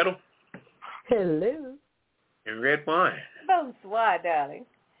here with Kettle. Hello. And Red Wine. Bonsoir, darling.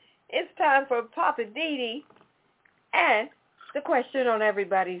 It's time for Papa Didi and the question on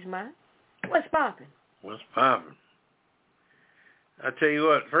everybody's mind. What's poppin'? What's poppin'? I tell you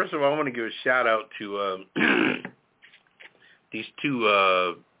what, first of all, I want to give a shout out to these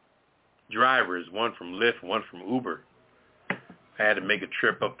two drivers, one from Lyft, one from Uber. I had to make a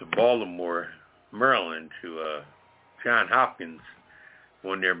trip up to Baltimore, Maryland to Johns Hopkins,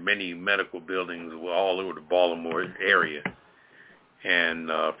 one of their many medical buildings all over the Baltimore area.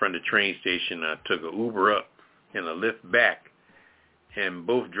 And from the train station, I took an Uber up and a Lyft back. And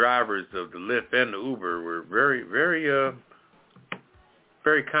both drivers of the Lyft and the Uber were very, very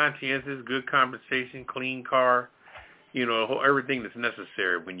very conscientious, good conversation, clean car, everything that's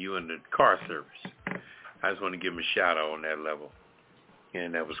necessary when you're in the car service. I just want to give him a shout out on that level.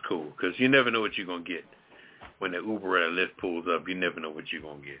 And that was cool, because you never know what you're going to get. When the Uber or the Lyft pulls up, you never know what you're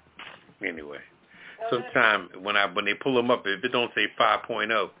going to get. Anyway, sometime when they pull them up, if it don't say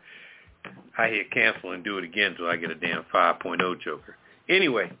 5.0, I hit cancel and do it again until I get a damn 5.0 joker.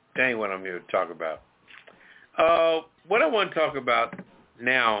 Anyway, that ain't what I'm here to talk about. What I want to talk about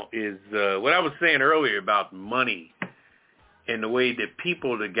now is what I was saying earlier about money and the way that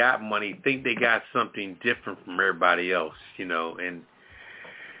people that got money think they got something different from everybody else, and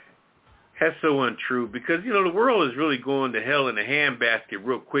that's so untrue because, the world is really going to hell in a handbasket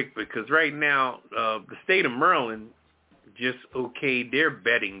real quick because right now the state of Maryland just okayed their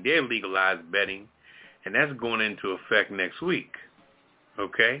betting, their legalized betting, and that's going into effect next week,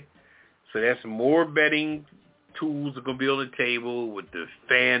 okay? So that's more betting tools are going to be on the table with the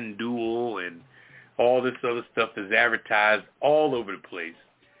FanDuel and all this other stuff that's advertised all over the place.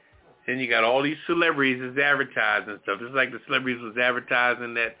 Then you got all these celebrities that's advertising stuff. Just like the celebrities was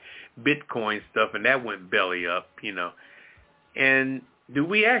advertising that Bitcoin stuff, and that went belly up, And do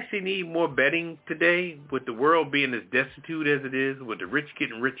we actually need more betting today with the world being as destitute as it is, with the rich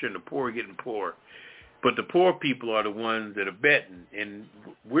getting richer and the poor getting poorer? But the poor people are the ones that are betting, and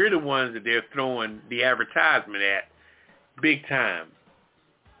we're the ones that they're throwing the advertisement at big time.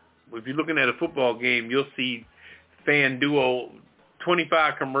 If you're looking at a football game, you'll see FanDuel,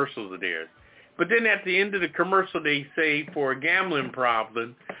 25 commercials of theirs. But then at the end of the commercial, they say, for a gambling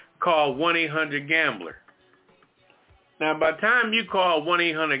problem, call 1-800-GAMBLER. Now, by the time you call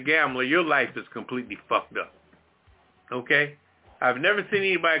 1-800-GAMBLER, your life is completely fucked up. Okay? I've never seen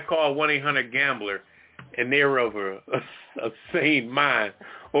anybody call 1-800-GAMBLER and they're of a sane mind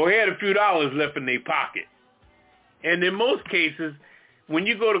or had a few dollars left in their pocket. And in most cases, when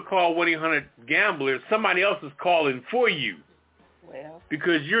you go to call 1-800-GAMBLER, somebody else is calling for you. Well,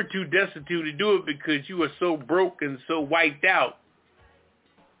 because you're too destitute to do it because you are so broke and so wiped out.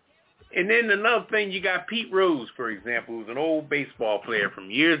 And then another thing, you got Pete Rose, for example, who's an old baseball player from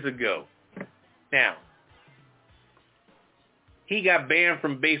years ago. Now, he got banned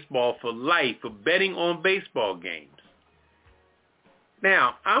from baseball for life for betting on baseball games.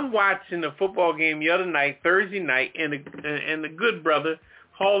 Now, I'm watching a football game the other night, Thursday night, and a good brother,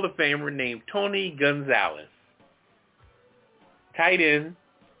 Hall of Famer named Tony Gonzalez. Tight end,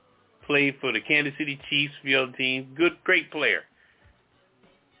 played for the Kansas City Chiefs field team, great player.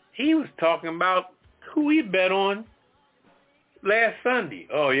 He was talking about who he bet on last Sunday.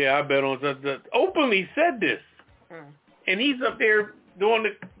 Oh, yeah, I bet on such. Openly said this. And he's up there doing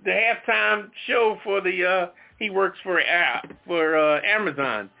the halftime show for he works for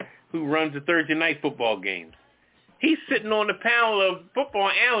Amazon, who runs the Thursday night football games. He's sitting on the panel of football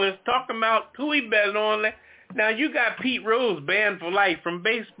analysts talking about who he bet on. Now, you got Pete Rose banned for life from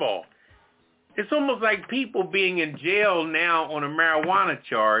baseball. It's almost like people being in jail now on a marijuana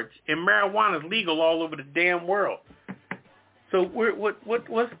charge, and marijuana is legal all over the damn world. So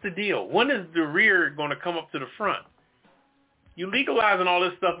what's the deal? When is the rear going to come up to the front? You legalizing all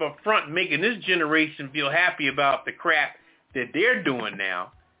this stuff up front and making this generation feel happy about the crap that they're doing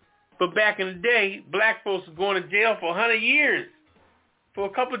now. But back in the day, black folks were going to jail for 100 years for a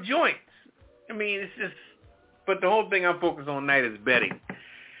couple of joints. I mean, it's just... But the whole thing I'm focused on tonight is betting.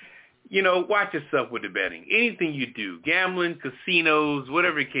 Watch yourself with the betting. Anything you do, gambling, casinos,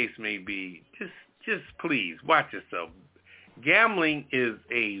 whatever the case may be, just please watch yourself. Gambling is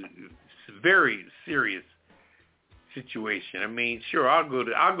a very serious situation. I mean, sure, I'll go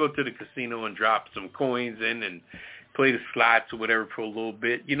to the casino and drop some coins in and play the slots or whatever for a little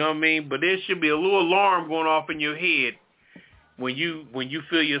bit. You know what I mean? But there should be a little alarm going off in your head when you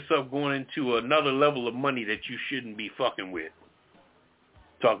feel yourself going into another level of money that you shouldn't be fucking with.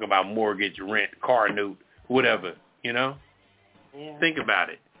 Talk about mortgage, rent, car note, whatever, Yeah. Think about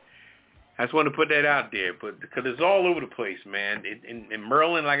it. I just want to put that out there, but because it's all over the place, man. In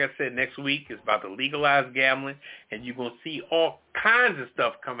Maryland, like I said, next week is about to legalize gambling, and you're going to see all kinds of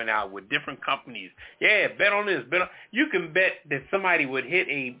stuff coming out with different companies. Yeah, bet on this. You can bet that somebody would hit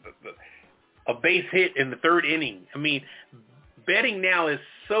a base hit in the third inning. I mean, betting now is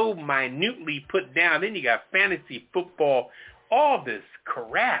so minutely put down. Then you got fantasy football, all this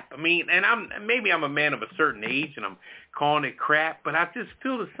crap. I mean, and I'm a man of a certain age, and I'm calling it crap, but I just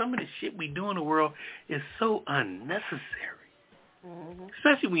feel that some of the shit we do in the world is so unnecessary. Mm-hmm.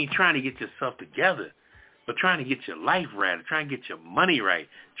 Especially when you're trying to get yourself together, or trying to get your life right, or trying to get your money right,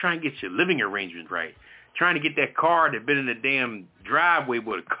 trying to get your living arrangements right, trying to get that car that been in the damn driveway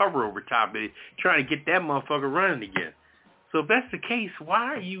with a cover over top of it, trying to get that motherfucker running again. So if that's the case,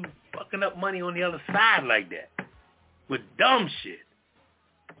 why are you fucking up money on the other side like that with dumb shit?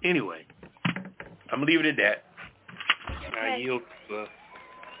 Anyway, I'm gonna leave it at that. I yield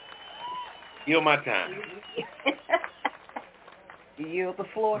my time. You yield the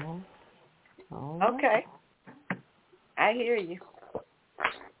floor. Oh. Okay, I hear you.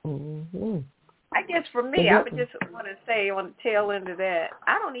 Mm-hmm. I guess for me, I would just want to say on the tail end of that,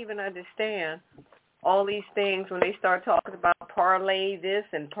 I don't even understand all these things when they start talking about parlay this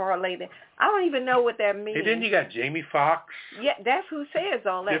and parlay that. I don't even know what that means. And then you got Jamie Foxx. Yeah, that's who says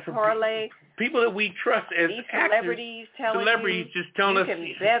all that. Parlay. People that we trust as these actors, celebrities telling just telling us you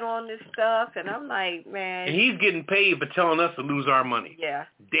can bet on this stuff, and I'm like, man. And he's getting paid for telling us to lose our money. Yeah.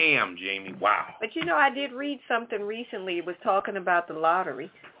 Damn, Jamie. Wow. But I did read something recently. It was talking about the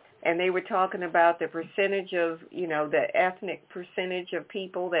lottery. And they were talking about the percentage of, the ethnic percentage of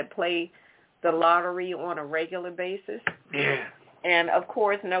people that play the lottery on a regular basis. Yeah. And, of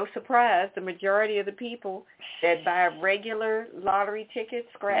course, no surprise, the majority of the people that buy regular lottery tickets,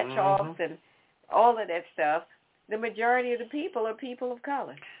 scratch-offs, and all of that stuff, the majority of the people are people of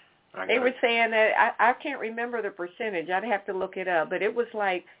color. They were saying that, I can't remember the percentage. I'd have to look it up. But it was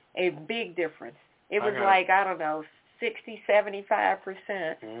like a big difference. It was like, I don't know,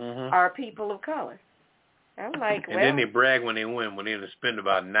 60-75% are people of color. I'm like, and then they brag when they win. When they spend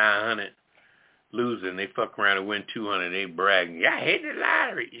about $900 losing, they fuck around and win $200. They brag, yeah, I hit the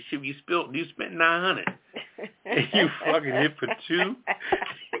lottery. You spent $900, and you fucking hit for $2.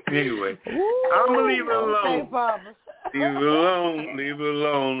 Anyway, I'm gonna leave it alone. Leave it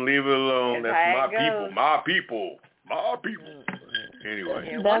alone. That's my people.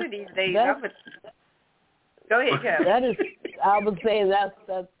 Anyway, one of these days, go ahead, Kevin. I would say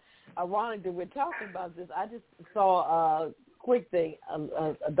that's ironic that we're talking about this. I just saw a quick thing,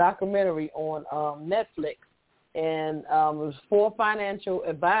 a documentary on Netflix, and it was 4 financial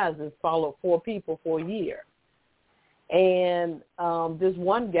advisors followed 4 people for a year. And this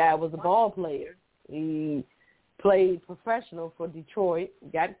one guy was a ball player. He played professional for Detroit,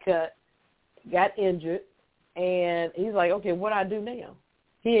 got cut, got injured, and he's like, okay, what do I do now?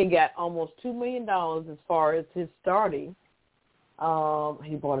 He had got almost $2 million as far as his starting.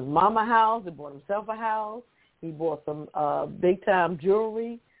 He bought his mama a house. He bought himself a house. He bought some big-time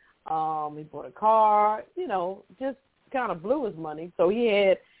jewelry. He bought a car. Just kind of blew his money. So he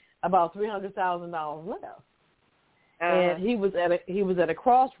had about $300,000 left. And he was at a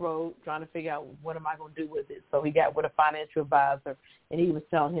crossroad trying to figure out what am I going to do with it. So he got with a financial advisor, and he was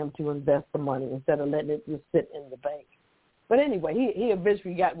telling him to invest the money instead of letting it just sit in the bank. But anyway, he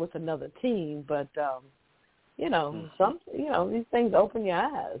eventually got with another team. But these things open your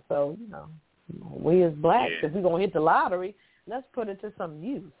eyes. So we as blacks, if we're gonna hit the lottery, let's put it to some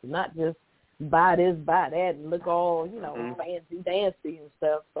use, not just buy this, buy that, and look all fancy dancy and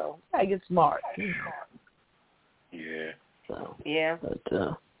stuff. So I get smart. Yeah. So yeah.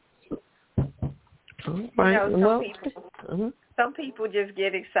 But, some people just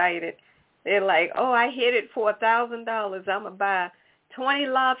get excited. They're like, oh, I hit it for $1,000. I'm going to buy 20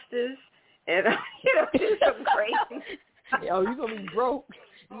 lobsters and, do some crazy. You're going to be broke.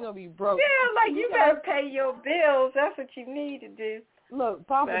 You're going to be broke. Yeah, like you got to pay your bills. That's what you need to do. Look,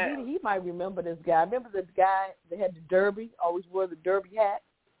 Papa Didi, he might remember this guy. Remember this guy that had the derby, always wore the derby hat?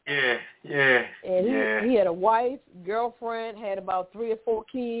 Yeah. And he had a wife, girlfriend, had about 3 or 4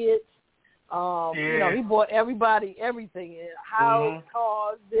 kids. He bought everybody everything, house,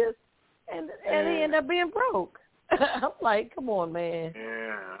 cars, this. And he ended up being broke. I'm like, come on, man.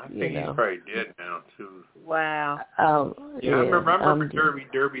 Yeah, I think he's probably dead now, too. Wow. I remember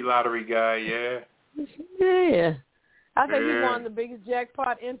Derby lottery guy, yeah. Yeah. I think he won the biggest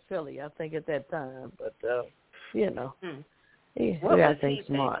jackpot in Philly, I think, at that time. But, he got to think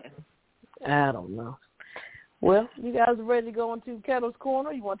smart. I don't know. Well, you guys are ready to go into Kettle's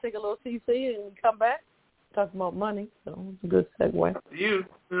Corner? You want to take a little CC and come back? Talking about money, so it's a good segue.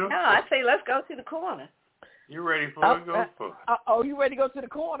 No, I say let's go to the corner. You ready for it? Go for it. You ready to go to the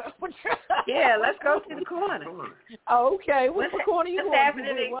corner? Yeah, let's go to the corner. Oh, okay. What's the corner you going to?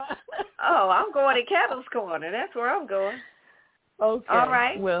 I'm going to Kettle's Corner. That's where I'm going. Okay. All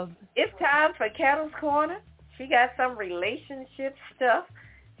right. Well, it's time for Kettle's Corner. She got some relationship stuff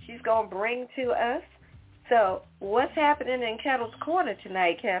she's going to bring to us. So what's happening in Kettle's Corner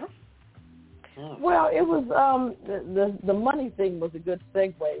tonight, Kettle? Well, it was the money thing was a good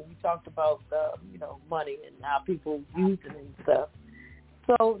segue. We talked about money and how people use it and stuff.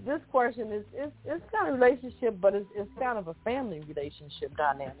 So this question is it's kind of a relationship, but it's kind of a family relationship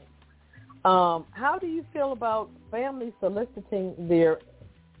dynamic. How do you feel about families soliciting their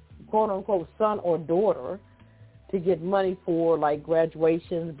quote unquote son or daughter to get money for like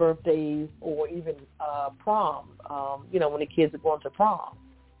graduations, birthdays, or even prom. When the kids are going to prom,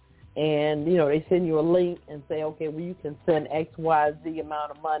 and they send you a link and say, okay, well, you can send X, Y, Z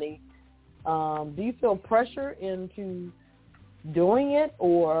amount of money. Do you feel pressure into doing it,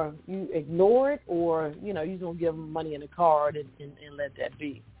 or you ignore it, or you just gonna give them money in a card and let that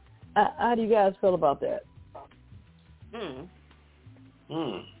be? How do you guys feel about that? Okay.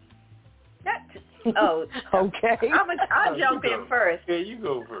 I'll jump in first. Yeah, you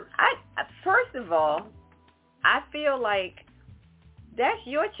go first. First of all, I feel like that's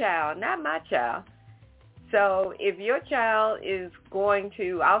your child, not my child. So if your child is going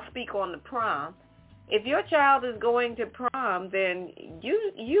to, I'll speak on the prom. If your child is going to prom, then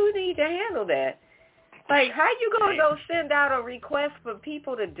you need to handle that. Like, how you going to go send out a request for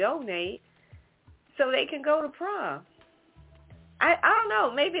people to donate so they can go to prom? I don't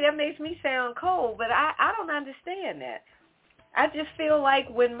know. Maybe that makes me sound cold, but I don't understand that. I just feel like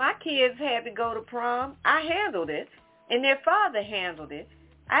when my kids had to go to prom, I handled it, and their father handled it.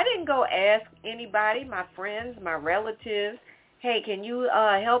 I didn't go ask anybody, my friends, my relatives, hey, can you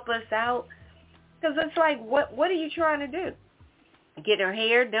help us out? Because it's like, what are you trying to do? Get her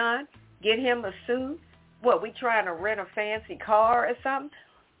hair done? Get him a suit? What, we trying to rent a fancy car or something?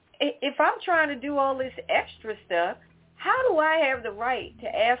 If I'm trying to do all this extra stuff, how do I have the right to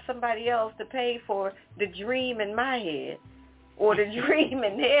ask somebody else to pay for the dream in my head or the dream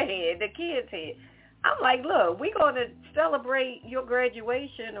in their head, the kid's head? I'm like, look, we're going to celebrate your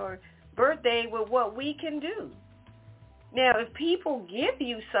graduation or birthday with what we can do. Now, if people give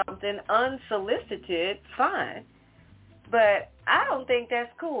you something unsolicited, fine. But I don't think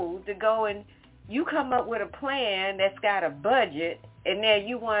that's cool to go and you come up with a plan that's got a budget, and then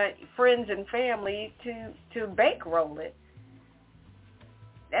you want friends and family to bankroll it.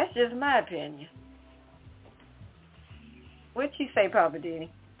 That's just my opinion. What'd you say, Papa Diddy?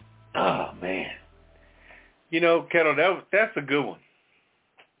 Oh, man. Kettle, that's a good one.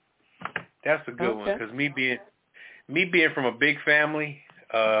 That's a good one, because me being from a big family,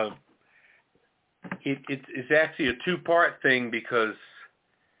 it's actually a two-part thing, because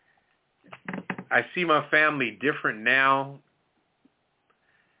I see my family different now.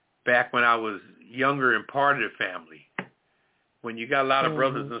 Back when I was younger and part of the family, when you got a lot of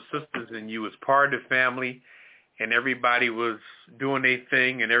brothers and sisters and you was part of the family and everybody was doing their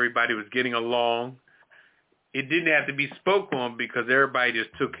thing and everybody was getting along, it didn't have to be spoke on because everybody just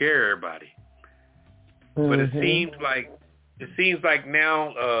took care of everybody. But it seems like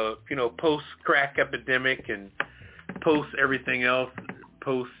now, post crack epidemic and post everything else,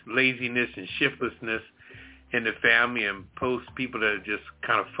 post laziness and shiftlessness in the family, and post people that are just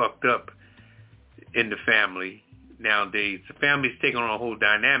kind of fucked up in the family nowadays, the family's taking on a whole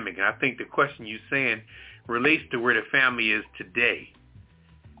dynamic. And I think the question you're saying relates to where the family is today,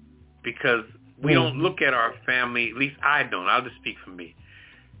 because we don't look at our family, at least I don't. I'll just speak for me.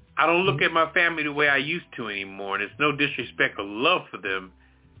 I don't look at my family the way I used to anymore, and it's no disrespect or love for them,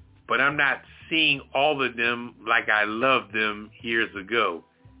 but I'm not seeing all of them like I loved them years ago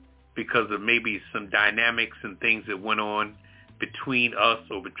because of maybe some dynamics and things that went on between us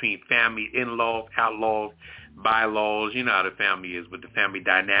or between family, in-laws, outlaws, bylaws. You know how the family is with the family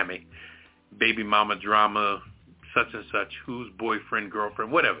dynamic, baby mama drama, such and such, who's boyfriend,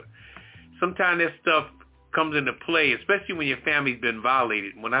 girlfriend, whatever. Sometimes that stuff comes into play, especially when your family's been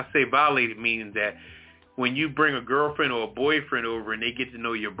violated. When I say violated, meaning that when you bring a girlfriend or a boyfriend over and they get to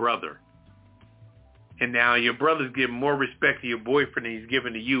know your brother, and now your brother's giving more respect to your boyfriend than he's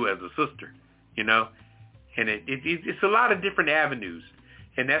giving to you as a sister, and it's a lot of different avenues.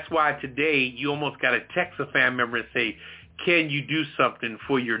 And that's why today you almost got to text a family member and say, can you do something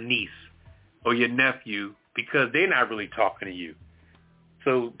for your niece or your nephew, because they're not really talking to you.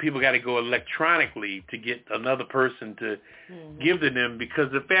 So people got to go electronically to get another person to give to them,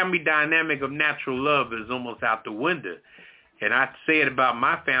 because the family dynamic of natural love is almost out the window. And I say it about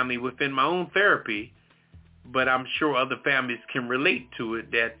my family within my own therapy, but I'm sure other families can relate to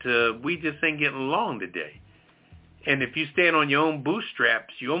it, that we just ain't getting along today. And if you stand on your own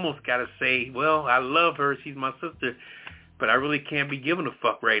bootstraps, you almost got to say, well, I love her, she's my sister, but I really can't be giving a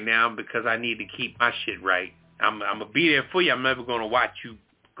fuck right now because I need to keep my shit right. I'm going to be there for you. I'm never going to watch you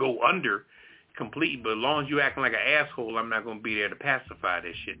go under completely, but as long as you acting like an asshole, I'm not going to be there to pacify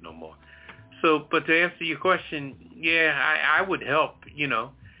that shit no more. So, but to answer your question, yeah, I would help,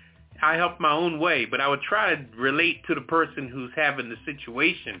 I help my own way, but I would try to relate to the person who's having the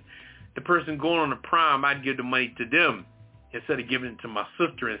situation. The person going on the prom, I'd give the money to them instead of giving it to my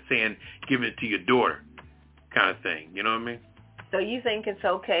sister and saying, give it to your daughter kind of thing. You know what I mean? So you think it's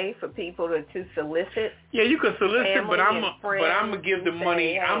okay for people to solicit? Yeah, you can solicit, but I'm gonna give the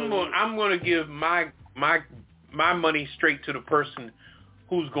money. Say, hey. I'm gonna give my money straight to the person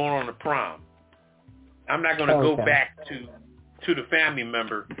who's going on the prom. I'm not gonna go back to the family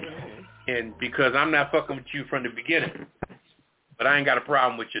member, and because I'm not fucking with you from the beginning. But I ain't got a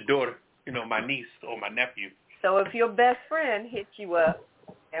problem with your daughter, my niece or my nephew. So if your best friend hits you up,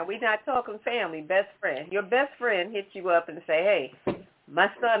 and we're not talking family, best friend, your best friend hits you up and say, hey,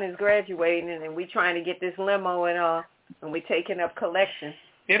 my son is graduating and we trying to get this limo and all, and we taking up collections.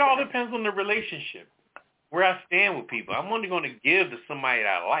 It all depends on the relationship, where I stand with people. I'm only going to give to somebody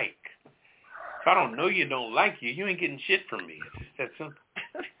that I like. If I don't know you, don't like you, you ain't getting shit from me. It's just that simple.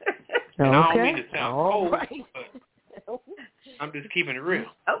 And I don't mean to sound cold, but I'm just keeping it real.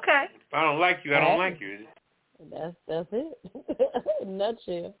 Okay. If I don't like you, I don't like you. That's it.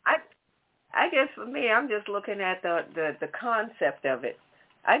 Nutshell. I guess for me, I'm just looking at the concept of it.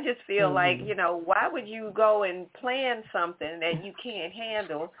 I just feel like, why would you go and plan something that you can't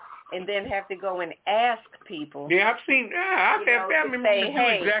handle and then have to go and ask people? Yeah, I've had family members do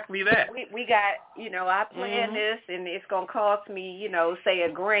exactly that. We got, I planned this and it's going to cost me, say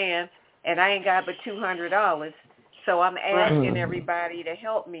 $1,000 and I ain't got but $200. So I'm asking everybody to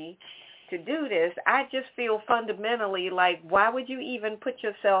help me to do this. I just feel fundamentally like, why would you even put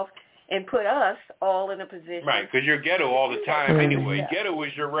yourself and put us all in a position? Right, because you're ghetto all the time anyway. Yeah. Ghetto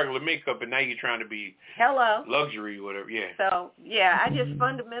is your regular makeup, and now you're trying to be luxury, whatever. Yeah. So I just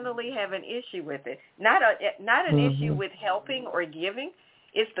fundamentally have an issue with it. Not an issue with helping or giving.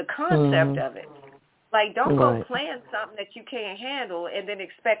 It's the concept of it. Like, don't go plan something that you can't handle and then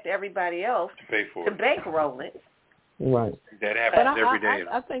expect everybody else to bankroll it. Right. That happens every day.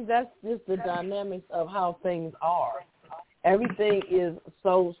 I think that's just the dynamics of how things are. Everything is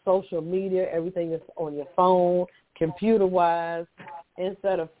so social media. Everything is on your phone, computer-wise,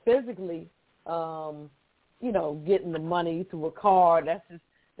 instead of physically, getting the money through a card.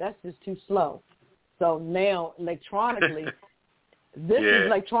 That's just too slow. So now, electronically, this is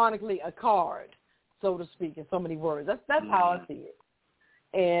electronically a card, so to speak, in so many words. That's how I see it.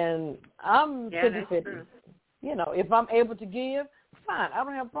 And I'm 50-50. If I'm able to give, fine. I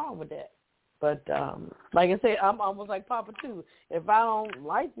don't have a problem with that. But like I said, I'm almost like Papa too. If I don't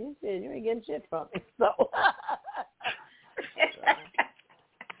like you, you ain't getting shit from me. So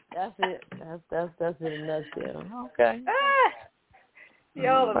that's it. That's it in a nutshell. Okay.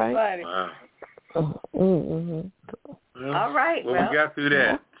 Y'all are funny. Wow. All right. Well, we got through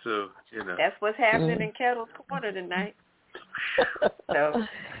that, so that's what's happening in Kettle's Corner tonight. So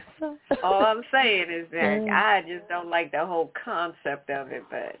all I'm saying is that I just don't like the whole concept of it,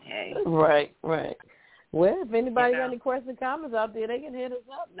 but hey. Right. Well, if anybody got any questions, comments out there, they can hit us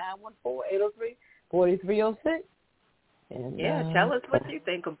up, 914-803-4306. And tell us what you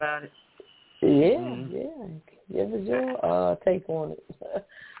think about it. Yeah. Give us your take on it.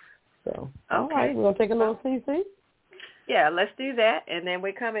 So, all right, we're going to take a little CC? Yeah, let's do that, and then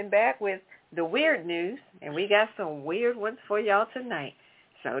we're coming back with the weird news, and we got some weird ones for y'all tonight.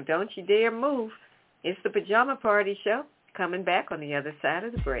 So don't you dare move. It's the Pajama Party Show, coming back on the other side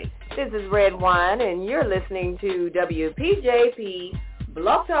of the break. This is Red Wine, and you're listening to WPJP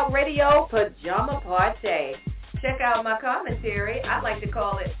Blog Talk Radio Pajama Party. Check out my commentary. I like to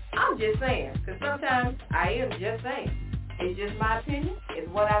call it, I'm just saying, because sometimes I am just saying. It's just my opinion. It's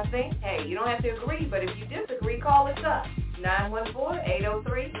what I think. Hey, you don't have to agree, but if you disagree, call us up.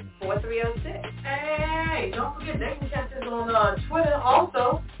 914-803-4306. Hey, don't forget, they can catch us on Twitter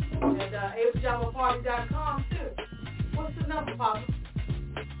also, at apajamaparty.com too. What's the number, Papa?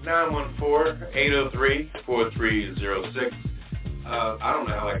 914-803-4306. I don't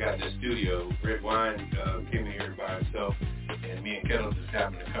know how I got in the studio. Red Wine came in here by himself, and me and Kettle just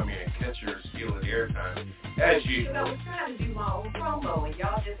happened to come here and catch her stealing the airtime. As usual. I was trying to do my own promo, and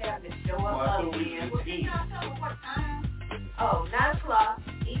y'all just happened to show up again. Well, can y'all tell me what time? 9 o'clock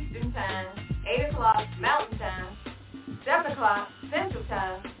Eastern Time, 8 o'clock Mountain Time, 7 o'clock Central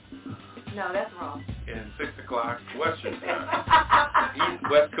Time. No, that's wrong. And 6 o'clock Western Time.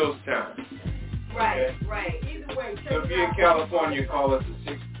 West Coast Time. Right. Either way. So if you're in California, call us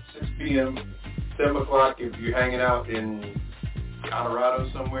at 6 p.m., 7 o'clock if you're hanging out in Colorado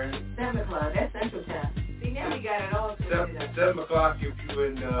somewhere. 7 o'clock, that's Central Time. See, now we got it all. 7 o'clock if you're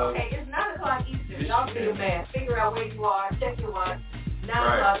in... okay, it's 9 o'clock Eastern. Y'all do the math. Figure out where you are. Check your watch. 9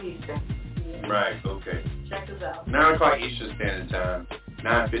 o'clock Eastern. Yeah. Right, okay. Check us out. 9 o'clock Eastern Standard Time,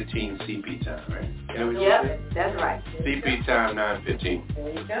 9:15 CP time, right? Yep, that's right. CP time, 9:15.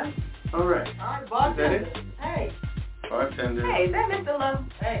 There you go. All right. All right, boss. Is that it? Hey, Bartender. Hey, is that Mr. Lowe?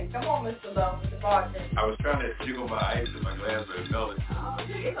 Hey, come on, Mr. Lowe, Mr. Bartender. I was trying to jiggle my ice in my glass, but it melted. Oh,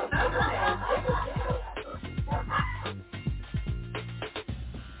 jiggle, jiggle.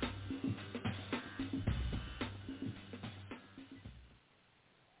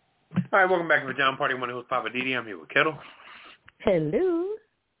 All right, welcome back to Pajama Party. One host, Papa Didi. I'm here with Kettle. Hello.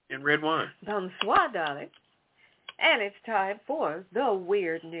 And Red Wine. Bonsoir, darling. And it's time for the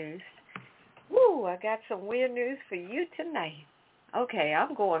weird news. Woo, I got some weird news for you tonight. Okay,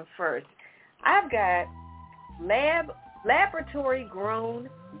 I'm going first. I've got laboratory-grown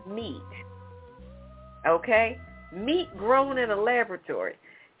meat. Okay? Meat grown in a laboratory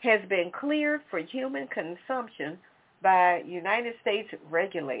has been cleared for human consumption by United States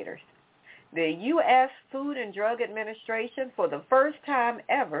regulators. The U.S. Food and Drug Administration, for the first time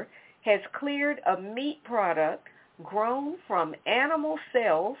ever, has cleared a meat product grown from animal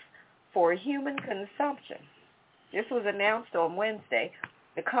cells for human consumption. This was announced on Wednesday.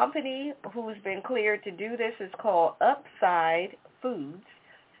 The company who's been cleared to do this is called Upside Foods.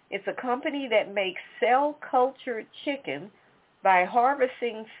 It's a company that makes cell-cultured chicken by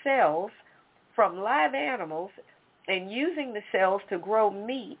harvesting cells from live animals and using the cells to grow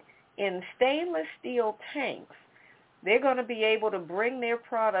meat in stainless steel tanks. They're going to be able to bring their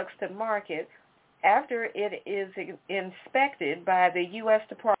products to market after it is inspected by the U.S.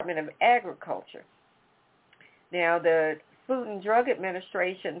 Department of Agriculture. Now, the Food and Drug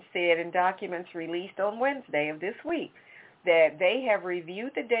Administration said in documents released on Wednesday of this week that they have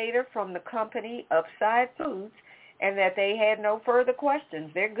reviewed the data from the company Upside Foods and that they had no further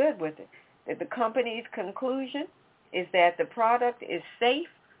questions. They're good with it. That the company's conclusion is that the product is safe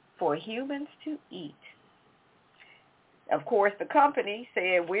for humans to eat. Of course, the company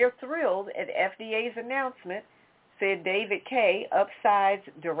said, "We're thrilled at FDA's announcement," said David Kay, Upside's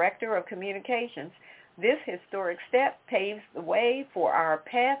Director of Communications. "This historic step paves the way for our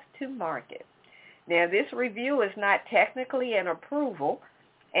path to market." Now, this review is not technically an approval,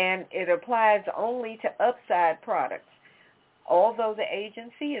 and it applies only to Upside products, although the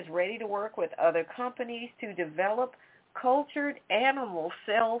agency is ready to work with other companies to develop cultured animal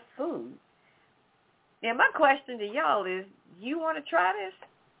cell food. Now, my question to y'all is, you want to try this?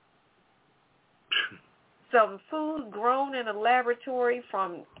 Some food grown in a laboratory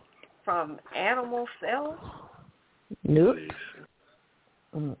from animal cells? Nope.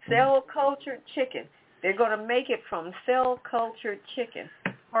 Cell-cultured chicken. They're going to make it from cell-cultured chicken,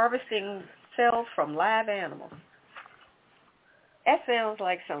 harvesting cells from live animals. That sounds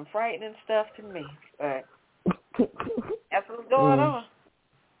like some frightening stuff to me, but that's what's going on.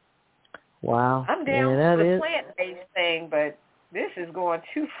 Wow. I'm down for the plant-based thing, but this is going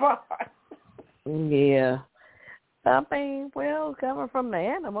too far. Yeah. I mean, well, it's coming from the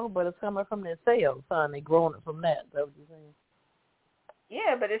animal, but it's coming from their cells, son. They're growing it from that. Is that what you're saying?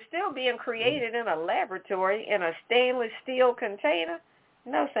 Yeah, but it's still being created in a laboratory in a stainless steel container.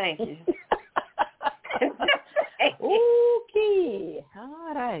 No, thank you. Okay.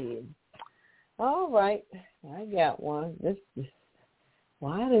 All right. I got one.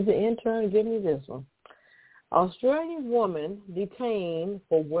 Why did the intern give me this one? Australian woman detained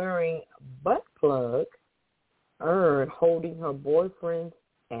for wearing butt plug urn holding her boyfriend's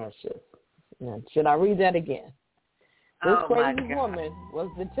ashes. Now, should I read that again? This crazy woman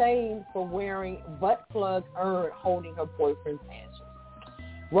was detained for wearing butt plug urn holding her boyfriend's ashes.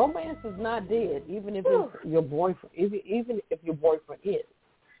 Romance is not dead, even if it's your boyfriend. Even if your boyfriend is.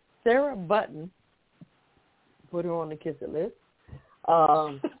 Sarah Button, put her on the kiss it list.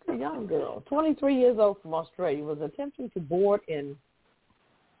 A young girl, 23 years old from Australia, was attempting to board in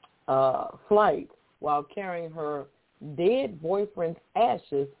flight while carrying her dead boyfriend's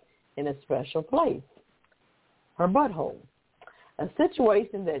ashes in a special place, her butthole. A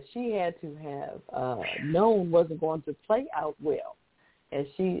situation that she had to have known wasn't going to play out well, as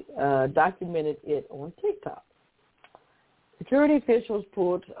she documented it on TikTok. Security officials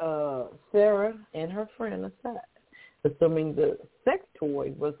pulled Sarah and her friend aside, assuming the sex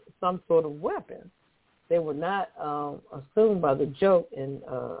toy was some sort of weapon. They were not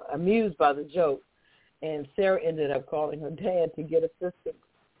amused by the joke, and Sarah ended up calling her dad to get assistance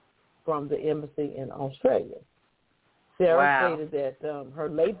from the embassy in Australia. Sarah stated that her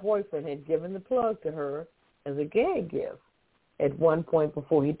late boyfriend had given the plug to her as a gag gift at one point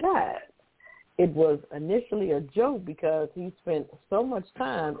before he died. It was initially a joke because he spent so much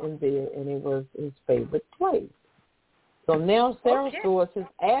time in there and it was his favorite place. So now Sarah stores his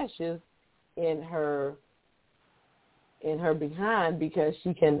ashes in her behind because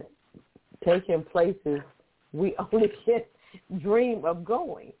she can take him places we only can dream of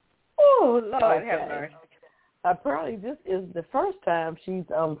going. Oh, Lord have mercy. apparently this is the first time she's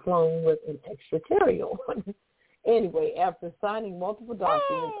flown with an extraterritorial. Anyway, after signing multiple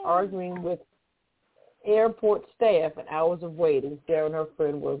documents, arguing with airport staff, and hours of waiting, Sarah and her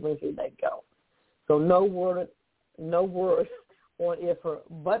friend were eventually let go. So no word on if her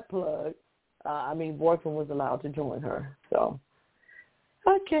boyfriend was allowed to join her. So,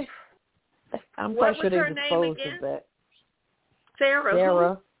 okay. I'm what quite sure was her they name disposed again? of that.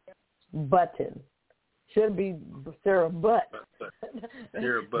 Sarah Button. Should be Sarah Butt.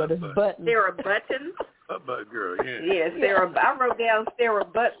 Sarah Butt. But it's Button. Sarah Button? Butt girl, yeah. Yeah, Sarah. I wrote down Sarah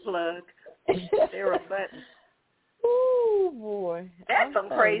Butt Plug. Sarah Button. Oh, boy. That's some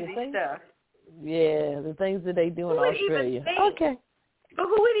crazy stuff. Yeah, the things that they do in Australia. Okay. But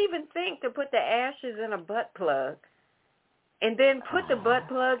who would even think to put the ashes in a butt plug and then put the butt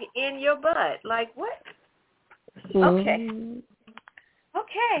plug in your butt? Like, what? Okay.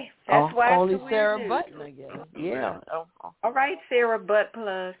 Okay. That's why only it's Sarah weird Button, I guess. Yeah. All right, Sarah Butt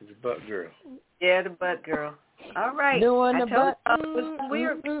Plug. The butt girl. Yeah, the butt girl. All right. Doing the butt. It was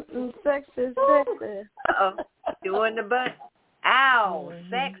weird. Sexy. Uh-oh. Doing the butt. Ow.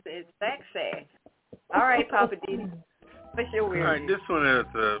 Sexy. All right, Papa Diddy. What's your weird? All right, this one is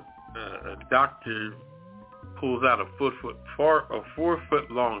a doctor pulls out a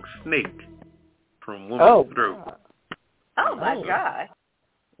 4-foot long snake from woman's throat. Oh my God.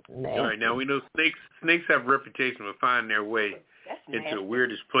 Nasty. All right, now we know snakes have a reputation for finding their way into the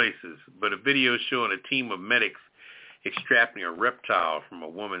weirdest places, but a video showing a team of medics extracting a reptile from a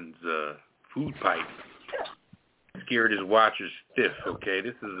woman's food pipe scared his watchers stiff, okay?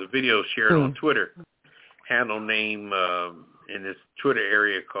 This is a video shared on Twitter. Handle name in this Twitter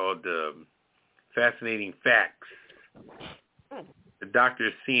area called Fascinating Facts. The doctor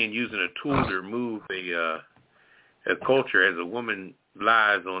is seen using a tool to remove a culture as a woman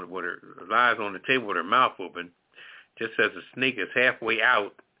lies on the table with her mouth open. Just as the snake is halfway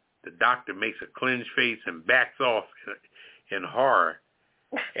out, the doctor makes a clenched face and backs off in horror,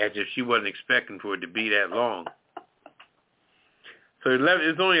 as if she wasn't expecting for it to be that long. So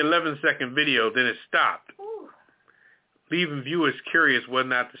it's only an 11-second video, then it stopped, leaving viewers curious whether or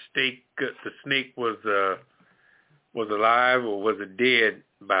not the snake was alive or was it dead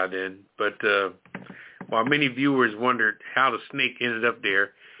by then. But while many viewers wondered how the snake ended up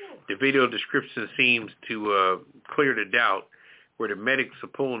there, the video description seems to clear the doubt, where the medics are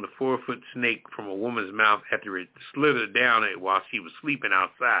pulling the 4-foot snake from a woman's mouth after it slithered down it while she was sleeping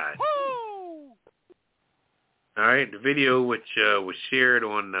outside. All right, the video, which was shared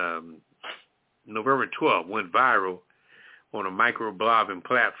on November 12th, went viral on a microblogging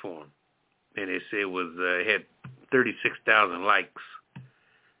platform, and they say it had 36,000 likes.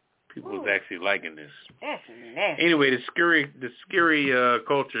 People was actually liking this. That's nasty. Anyway, the scary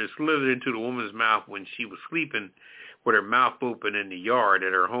culture slithered into the woman's mouth when she was sleeping with her mouth open in the yard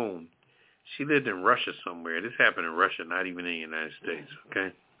at her home. She lived in Russia somewhere. This happened in Russia, not even in the United States,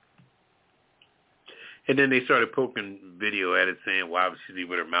 okay? And then they started poking video at it, saying why would she leave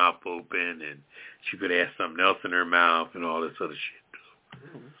with her mouth open, and she could have something else in her mouth and all this other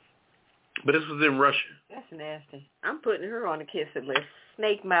shit. But this was in Russia. That's nasty. I'm putting her on the kiss it list.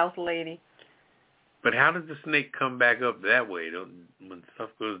 Snake mouth lady. But how does the snake come back up that way? When stuff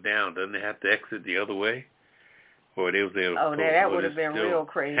goes down, doesn't it have to exit the other way? Or they was able to that would have been real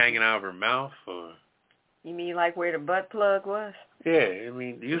crazy. Hanging out of her mouth? Or? You mean like where the butt plug was? Yeah, I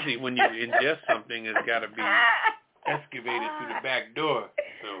mean, usually when you ingest something, it's got to be excavated through the back door.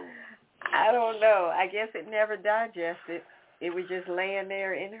 So I don't know. I guess it never digested. It was just laying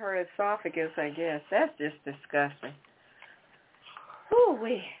there in her esophagus, I guess. That's just disgusting.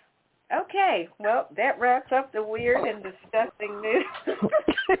 Ooh-wee. Okay, well, that wraps up the weird and disgusting news.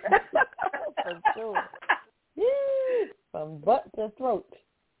 For sure. From butt to throat.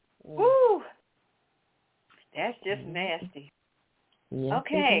 Woo! That's just nasty. Yeah,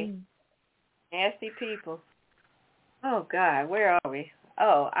 okay. Nasty people. Oh, God, where are we?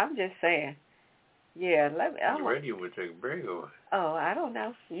 Oh, I'm just saying. Yeah, let me. You ready? We'll take a break or? Oh, I don't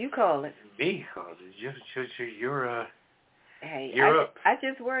know. You call it. Me? Oh, you're hey, you're up. I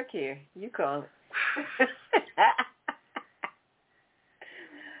just work here. You call it.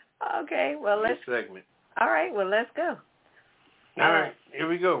 Okay, well let's. Segment. All right, well let's go. All right, here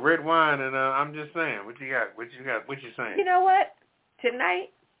we go. Red wine, and I'm just saying. What you got? What you saying? You know what? Tonight,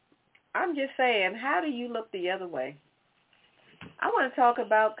 I'm just saying. How do you look the other way? I want to talk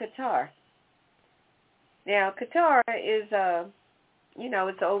about Qatar. Now, Qatar is,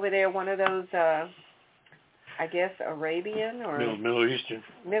 it's over there, one of those, I guess, Arabian or... Middle Eastern.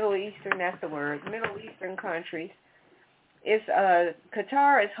 Middle Eastern, that's the word. Middle Eastern countries. It's,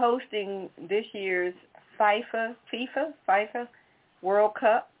 Qatar is hosting this year's FIFA World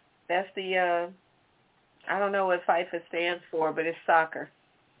Cup. That's the, I don't know what FIFA stands for, but it's soccer.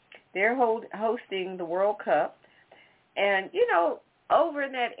 They're hosting the World Cup. And, over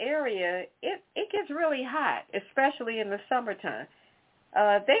in that area, it gets really hot, especially in the summertime.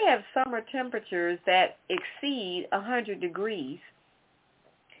 They have summer temperatures that exceed 100 degrees.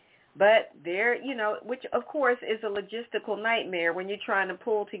 But they're, which of course is a logistical nightmare when you're trying to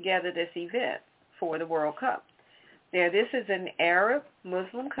pull together this event for the World Cup. Now, this is an Arab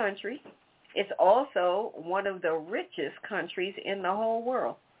Muslim country. It's also one of the richest countries in the whole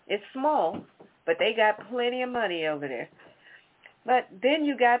world. It's small, but they got plenty of money over there. But then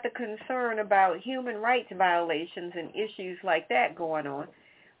you got the concern about human rights violations and issues like that going on.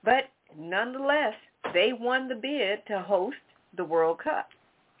 But nonetheless, they won the bid to host the World Cup.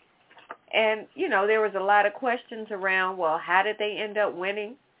 And, there was a lot of questions around, well, how did they end up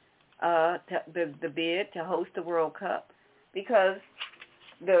winning the bid to host the World Cup? Because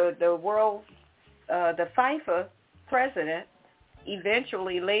the FIFA president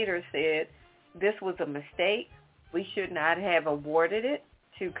eventually later said this was a mistake. We should not have awarded it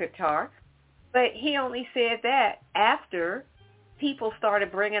to Qatar. But he only said that after people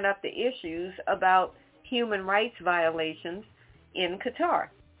started bringing up the issues about human rights violations in Qatar.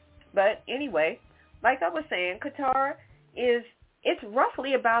 But anyway, like I was saying, Qatar it's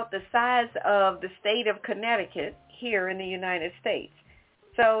roughly about the size of the state of Connecticut here in the United States.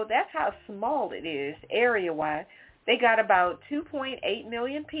 So that's how small it is area-wise. They got about 2.8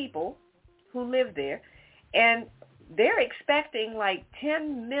 million people who live there, and they're expecting like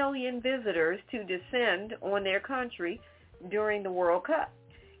 10 million visitors to descend on their country during the World Cup.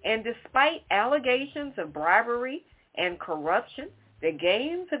 And despite allegations of bribery and corruption, the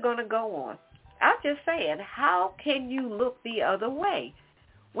games are going to go on. I'm just saying, how can you look the other way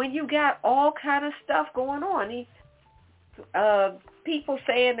when you got all kind of stuff going on? These people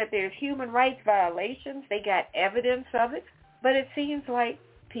saying that there's human rights violations, they got evidence of it, but it seems like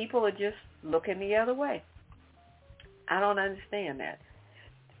people are just looking the other way. I don't understand that.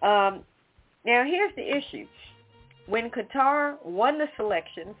 Now, here's the issue. When Qatar won the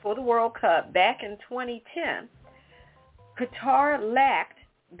selection for the World Cup back in 2010, Qatar lacked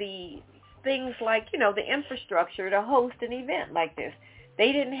the things like, the infrastructure to host an event like this.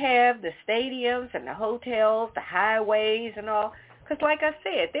 They didn't have the stadiums and the hotels, the highways and all. Because like I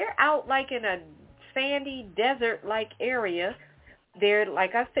said, they're out like in a sandy desert-like area. They're,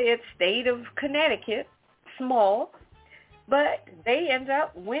 like I said, state of Connecticut, small. But they end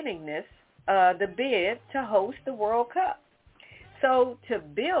up winning this, the bid to host the World Cup. So to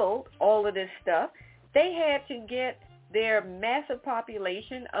build all of this stuff, they had to get their massive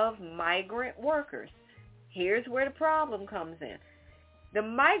population of migrant workers. Here's where the problem comes in. The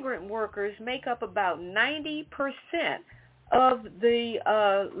migrant workers make up about 90% of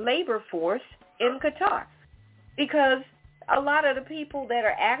the labor force in Qatar, because a lot of the people that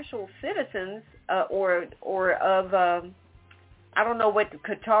are actual citizens or of I don't know what the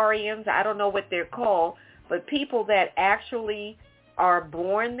Qatarians, I don't know what they're called, but people that actually are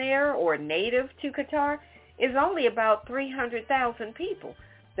born there or native to Qatar is only about 300,000 people.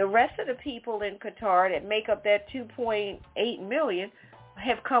 The rest of the people in Qatar that make up that 2.8 million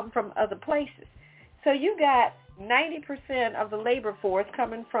have come from other places. So you got 90% of the labor force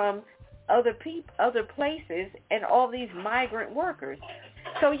coming from other places and all these migrant workers.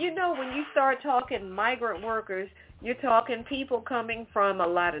 So when you start talking migrant workers, you're talking people coming from a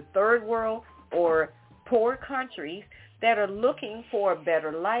lot of third world or poor countries that are looking for a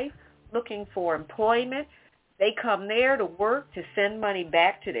better life, looking for employment. They come there to work, to send money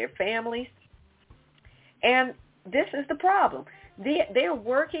back to their families. And this is the problem. Their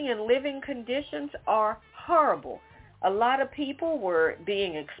working and living conditions are horrible. A lot of people were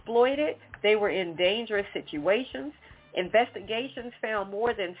being exploited. They were in dangerous situations. Investigations found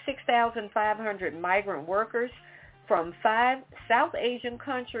more than 6,500 migrant workers from 5 South Asian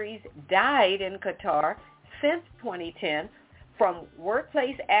countries died in Qatar since 2010 from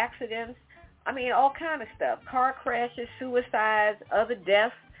workplace accidents. I mean, all kind of stuff, car crashes, suicides, other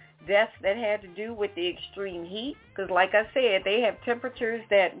deaths that had to do with the extreme heat. Because like I said, they have temperatures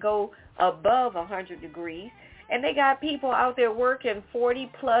that go above 100 degrees. And they got people out there working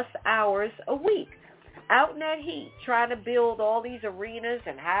 40-plus hours a week out in that heat, trying to build all these arenas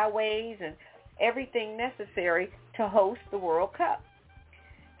and highways and everything necessary to host the World Cup.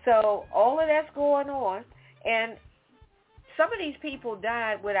 So all of that's going on. And some of these people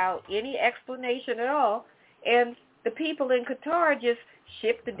died without any explanation at all. And the people in Qatar just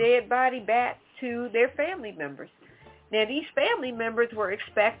shipped the dead body back to their family members. Now, these family members were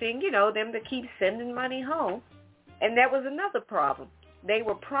expecting, them to keep sending money home, and that was another problem. They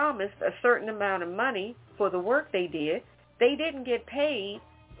were promised a certain amount of money for the work they did. They didn't get paid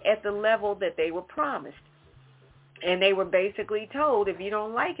at the level that they were promised, and they were basically told, if you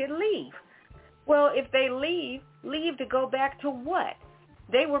don't like it, leave. Well, if they leave to go back to what?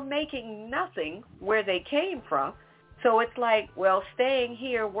 They were making nothing where they came from, so it's like, well, staying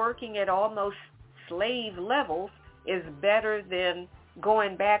here working at almost slave levels is better than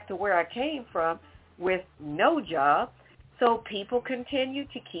going back to where I came from with no job. So people continue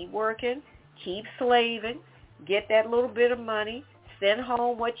to keep working, keep slaving, get that little bit of money, send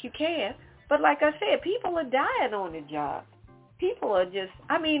home what you can. But like I said, people are dying on the job. People are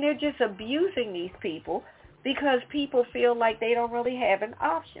they're just abusing these people because people feel like they don't really have an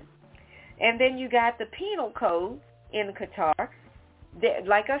option. And then you got the penal code in Qatar.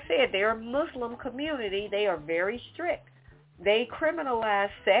 Like I said, they're a Muslim community. They are very strict. They criminalize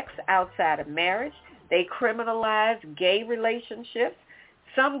sex outside of marriage. They criminalize gay relationships.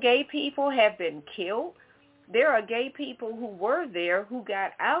 Some gay people have been killed. There are gay people who were there who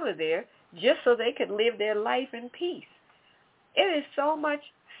got out of there just so they could live their life in peace. It is so much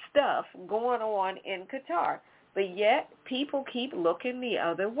stuff going on in Qatar, but yet people keep looking the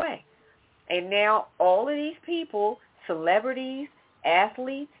other way. And now all of these people, celebrities,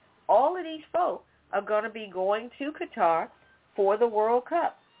 athletes, all of these folk are going to be going to Qatar for the World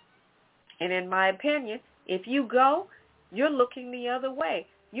Cup. And in my opinion, if you go, you're looking the other way.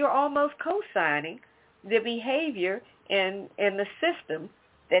 You're almost co-signing the behavior and the system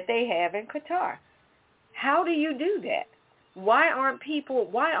that they have in Qatar. How do you do that? Why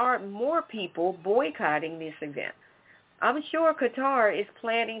aren't more people boycotting this event? I'm sure Qatar is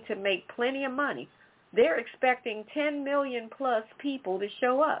planning to make plenty of money. They're expecting 10 million plus people to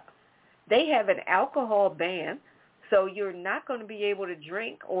show up. They have an alcohol ban, so you're not going to be able to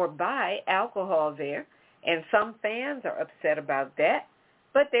drink or buy alcohol there. And some fans are upset about that,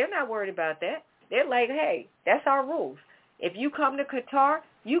 but they're not worried about that. They're like, hey, that's our rules. If you come to Qatar,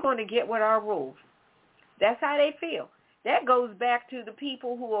 you're going to get with our rules. That's how they feel. That goes back to the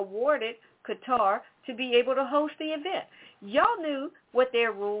people who awarded Qatar to be able to host the event. Y'all knew what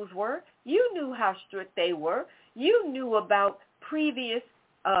their rules were. You knew how strict they were. You knew about previous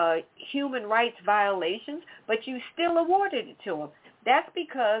human rights violations, but you still awarded it to them. That's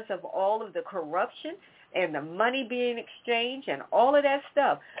because of all of the corruption and the money being exchanged and all of that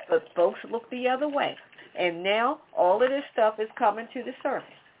stuff. But folks look the other way. And now all of this stuff is coming to the surface.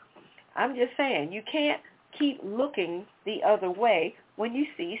 I'm just saying, you can't keep looking the other way when you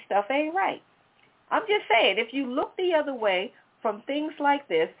see stuff ain't right. I'm just saying, if you look the other way from things like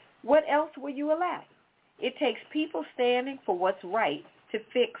this, what else will you allow? It takes people standing for what's right to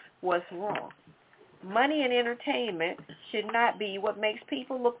fix what's wrong. Money and entertainment should not be what makes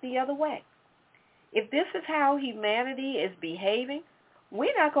people look the other way. If this is how humanity is behaving,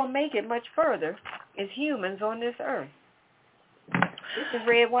 we're not going to make it much further as humans on this earth. This is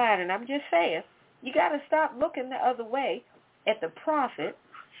Red Wine, and I'm just saying, you got to stop looking the other way at the profit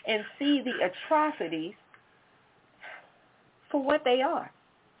and see the atrocities for what they are.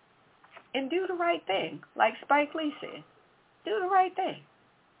 And do the right thing, like Spike Lee said. Do the right thing.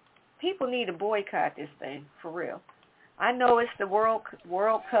 People need to boycott this thing, for real. I know it's the World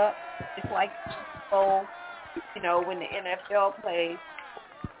Cup. It's like, when the NFL plays.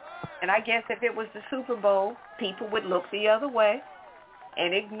 And I guess if it was the Super Bowl, people would look the other way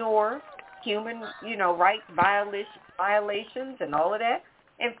and ignore human, rights violations and all of that.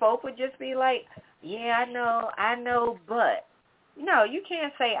 And folk would just be like, yeah, I know, but. No, you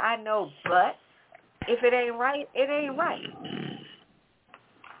can't say I know, but. If it ain't right, it ain't right.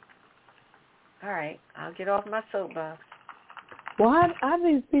 All right, I'll get off my soapbox. Well, how do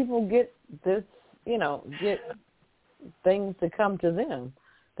these people get this, get things to come to them?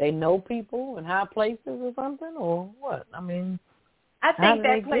 They know people in high places or something, or what? I think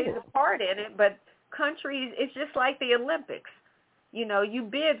that plays a part in it, but countries, it's just like the Olympics. You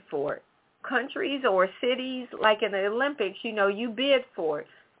bid for it. Countries or cities, like in the Olympics, you bid for it.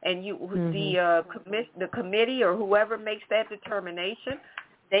 And the committee or whoever makes that determination,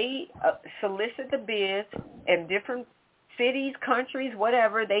 they solicit the bids, and different cities, countries,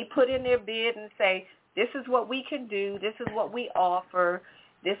 whatever, they put in their bid and say, this is what we can do, this is what we offer,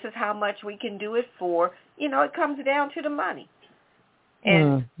 this is how much we can do it for. It comes down to the money.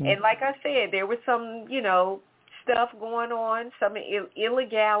 And like I said, there was some, stuff going on, some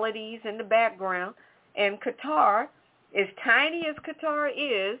illegalities in the background, and Qatar, as tiny as Qatar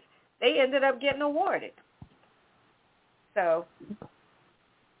is, they ended up getting awarded. So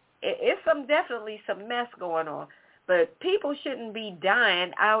it's definitely some mess going on. But people shouldn't be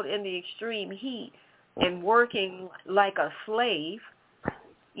dying out in the extreme heat and working like a slave,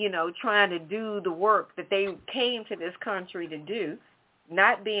 trying to do the work that they came to this country to do,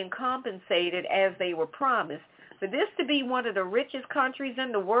 not being compensated as they were promised. For this to be one of the richest countries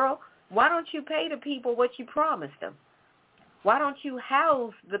in the world, why don't you pay the people what you promised them? Why don't you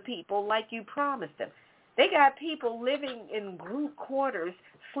house the people like you promised them? They got people living in group quarters,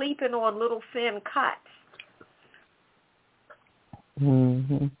 sleeping on little thin cots.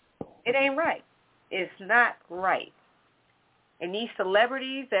 Mm-hmm. It ain't right. It's not right. And these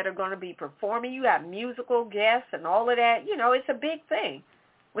celebrities that are going to be performing, you got musical guests and all of that, it's a big thing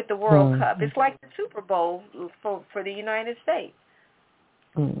with the World Cup. It's like the Super Bowl for the United States.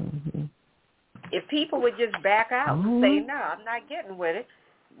 Mm-hmm. If people would just back out and say, no, I'm not getting with it,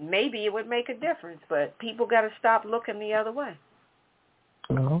 maybe it would make a difference. But people got to stop looking the other way.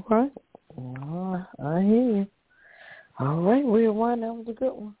 All right. I hear you. All right, we'll wind. That was a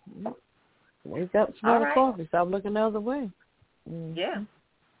good one. Wake up, smell the coffee. Stop looking the other way. Mm-hmm. Yeah.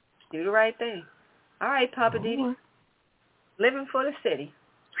 Do the right thing. All right, Papa Didi. Right. Living for the city.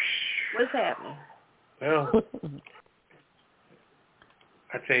 What's happening? Well,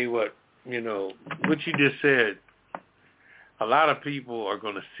 I tell you what, what you just said, a lot of people are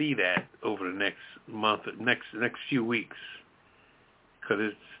going to see that over the next month, next few weeks, because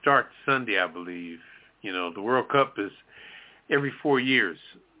it starts Sunday, I believe. The World Cup is every 4 years,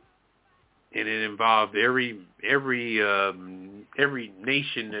 and it involves every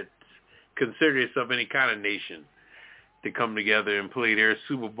nation that considers itself any kind of nation to come together and play their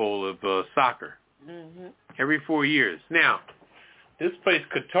Super Bowl of soccer. Mm-hmm. Every 4 years. Now, this place,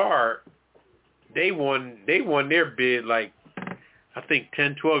 Qatar, they won their bid like, I think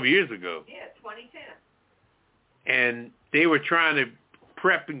 10, 12 years ago. Yeah, 2010. And they were trying to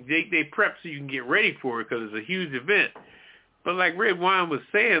prep, and they prep so you can get ready for it because it's a huge event. But like Red Wine was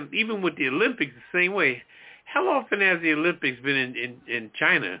saying, even with the Olympics, the same way, how often has the Olympics been in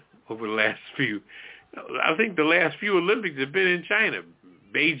China over the last few? I think the last few Olympics have been in China,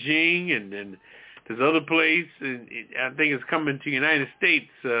 Beijing, and then there's other place, and I think it's coming to the United States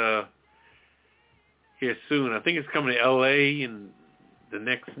here soon. I think it's coming to L.A. and the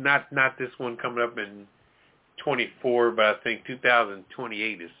next, not this one coming up in 24, but I think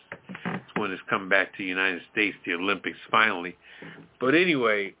 2028 is when it's coming back to the United States, the Olympics finally. But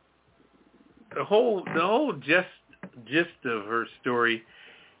anyway, the whole gist of her story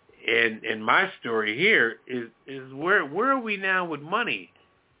and my story here is where are we now with money?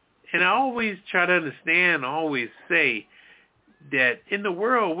 And I always try to understand, always say that in the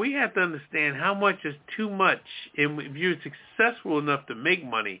world we have to understand how much is too much. And if you're successful enough to make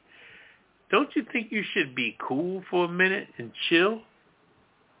money, don't you think you should be cool for a minute and chill?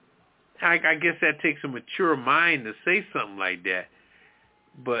 I guess that takes a mature mind to say something like that.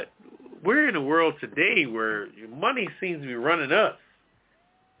 But we're in a world today where money seems to be running us.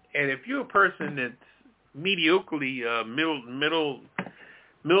 And if you're a person that's mediocrely middle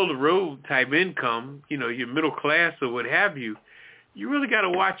of the road type income, you're middle class or what have you, you really got to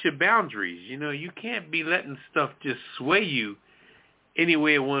watch your boundaries. You can't be letting stuff just sway you any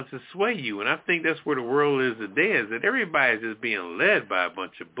way it wants to sway you. And I think that's where the world is today, is that everybody's just being led by a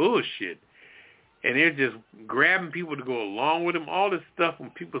bunch of bullshit. And they're just grabbing people to go along with them. All this stuff when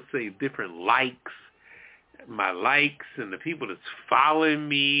people say different likes, my likes, and the people that's following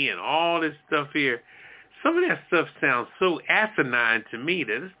me and all this stuff here. Some of that stuff sounds so asinine to me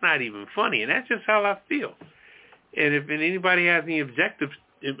that it's not even funny. And that's just how I feel. And if anybody has any objectives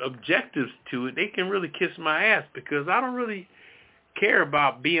to it, they can really kiss my ass, because I don't really care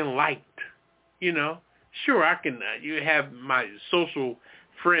about being liked. Sure, I can. You have my social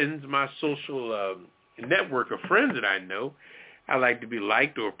friends, my social network of friends that I know. I like to be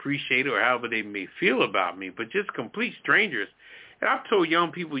liked or appreciated, or however they may feel about me. But just complete strangers. And I've told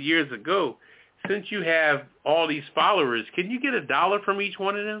young people years ago, since you have all these followers, can you get $1 from each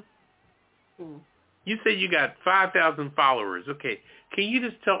one of them? Mm. You say you got 5,000 followers. Okay, can you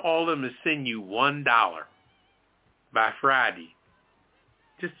just tell all of them to send you $1 by Friday,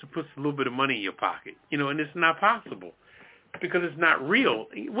 just to put a little bit of money in your pocket? And it's not possible, because it's not real.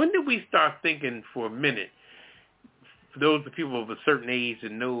 When did we start thinking for a minute, for those people of a certain age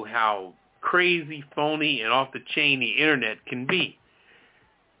that know how crazy, phony, and off the chain the internet can be?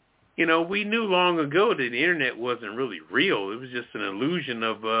 We knew long ago that the internet wasn't really real. It was just an illusion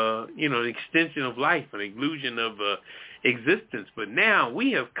of, an extension of life, an illusion of existence. But now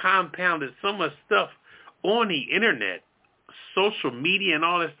we have compounded so much stuff on the internet, social media and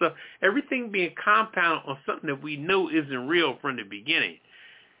all that stuff, everything being compounded on something that we know isn't real from the beginning.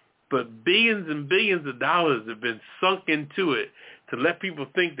 But billions and billions of dollars have been sunk into it to let people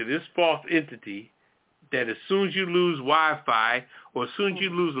think that this false entity, that as soon as you lose Wi-Fi or as soon as you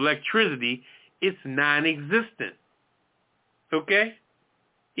lose electricity, it's non-existent. Okay?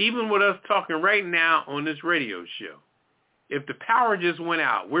 Even with us talking right now on this radio show, if the power just went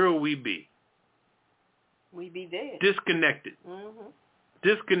out, where would we be? We'd be dead. Disconnected.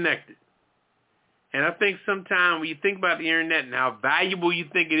 Disconnected. And I think sometimes when you think about the internet and how valuable you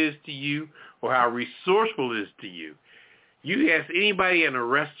think it is to you or how resourceful it is to you, you ask anybody in a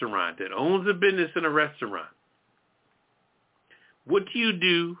restaurant that owns a business in a restaurant, what do you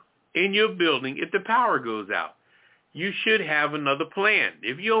do in your building if the power goes out? You should have another plan.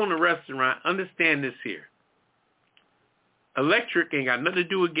 If you own a restaurant, understand this here. Electric ain't got nothing to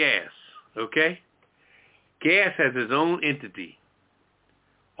do with gas, okay? Gas has its own entity.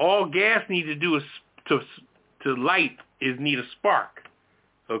 All gas needs to do is to light is need a spark,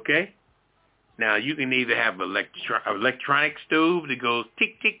 okay? Now, you can either have an electronic stove that goes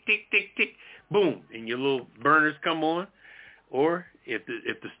tick, tick, tick, tick, tick, boom, and your little burners come on. Or if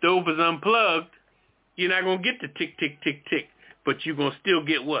the stove is unplugged, you're not going to get the tick, tick, tick, tick, but you're going to still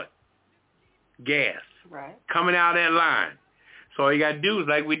get what? Gas. Right. Coming out of that line. So all you got to do is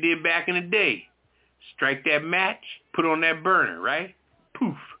like we did back in the day. Strike that match, put on that burner, right?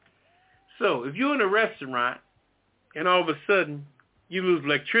 Poof. So if you're in a restaurant and all of a sudden you lose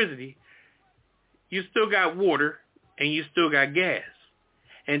electricity, you still got water and you still got gas.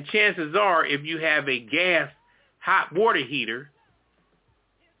 And chances are if you have a gas hot water heater,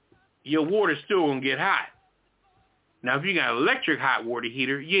 your water's still going to get hot. Now, if you got an electric hot water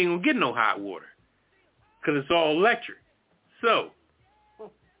heater, you ain't going to get no hot water because it's all electric. So,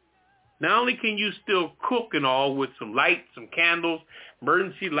 not only can you still cook and all with some lights, some candles,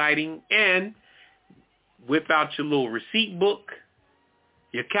 emergency lighting, and whip out your little receipt book,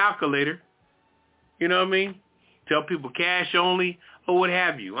 your calculator, you know what I mean? Tell people cash only or what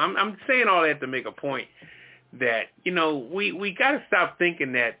have you. I'm saying all that to make a point that, you know, we got to stop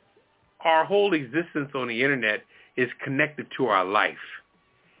thinking that our whole existence on the internet is connected to our life.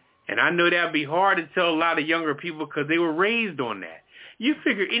 And I know that would be hard to tell a lot of younger people because they were raised on that. You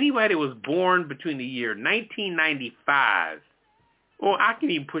figure anybody that was born between the year 1995, or I can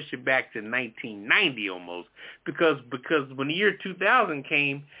even push it back to 1990 almost, because when the year 2000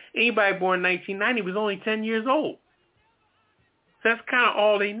 came, anybody born in 1990 was only 10 years old. So that's kind of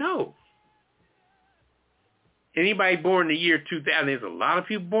all they know. Anybody born in the year 2000, there's a lot of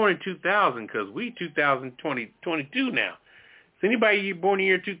people born in 2000 because we 2022 now. So anybody born in the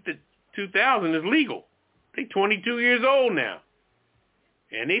year 2000 is legal. They 22 years old now.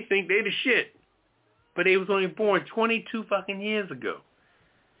 And they think they the shit. But they was only born 22 fucking years ago.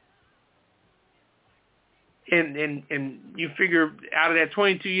 And you figure out of that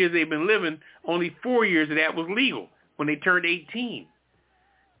 22 years they've been living, only 4 years of that was legal when they turned 18.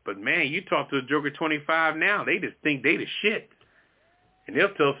 But man, you talk to a joker 25 now, they just think they the shit. And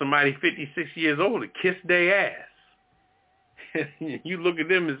they'll tell somebody 56 years old to kiss their ass. You look at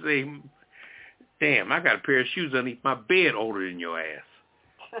them and say, damn, I got a pair of shoes underneath my bed older than your ass.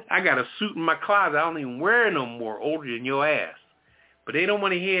 I got a suit in my closet I don't even wear no more older than your ass. But they don't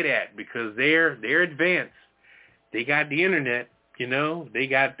want to hear that because they're advanced. They got the internet, you know. They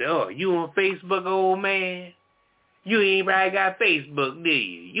got you on Facebook, old man? You ain't probably got Facebook, do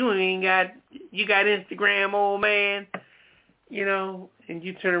you? You got Instagram, old man? You know, and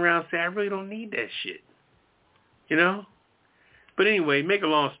you turn around and say, I really don't need that shit. You know? But anyway, make a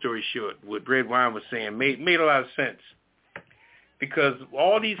long story short, what Red Wine was saying made a lot of sense. Because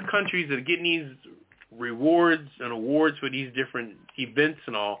all these countries that are getting these rewards and awards for these different events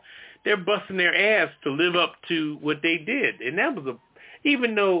and all, they're busting their ass to live up to what they did. And that was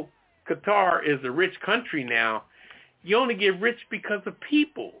even though Qatar is a rich country now, you only get rich because of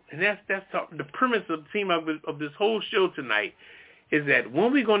people. And that's the premise of the theme of this whole show tonight, is that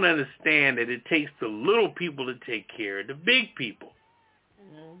when we're going to understand that it takes the little people to take care of the big people.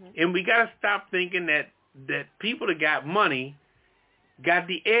 Mm-hmm. And we got to stop thinking that people that got money got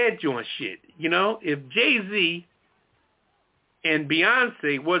the edge on shit. You know, if Jay-Z and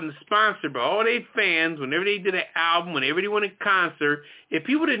Beyonce wasn't sponsored by all their fans whenever they did an album, whenever they went to concert, if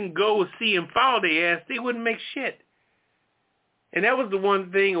people didn't go see and follow their ass, they wouldn't make shit. And that was the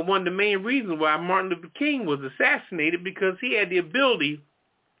one thing, or one of the main reasons why Martin Luther King was assassinated, because he had the ability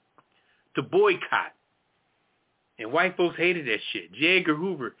to boycott. And white folks hated that shit. J. Edgar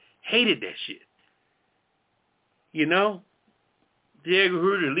Hoover hated that shit. You know? J. Edgar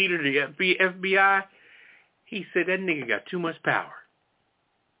Hoover, the leader of the FBI, he said that nigga got too much power.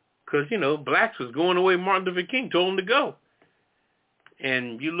 Because, you know, blacks was going away. Martin Luther King told him to go.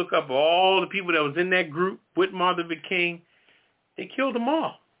 And you look up all the people that was in that group with Martin Luther King, they killed them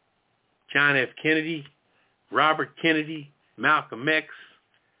all. John F. Kennedy, Robert Kennedy, Malcolm X,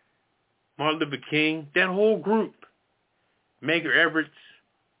 Martin Luther King, that whole group, Medgar Evers,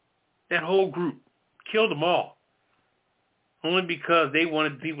 that whole group, killed them all. Only because they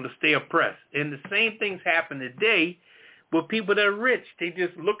wanted people to stay oppressed. And the same things happen today with people that are rich. They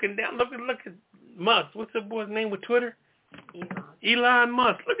just looking down, look at Musk. What's the boy's name with Twitter? Elon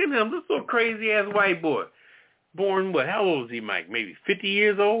Musk. Look at him. This little crazy-ass white boy. Born, what, how old is he, Mike? Maybe 50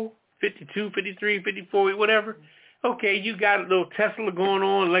 years old? 52, 53, 54, whatever. Okay, you got a little Tesla going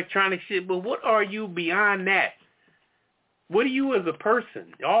on, electronic shit, but what are you beyond that? What are you as a person?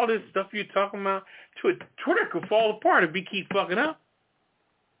 All this stuff you're talking about, Twitter could fall apart if we keep fucking up.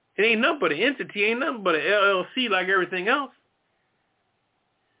 It ain't nothing but an entity, ain't nothing but an LLC like everything else.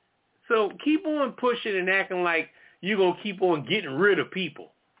 So keep on pushing and acting like you're going to keep on getting rid of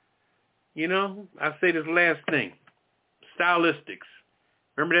people. You know, I say this last thing. Stylistics.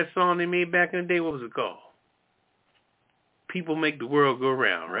 Remember that song they made back in the day? What was it called? People make the world go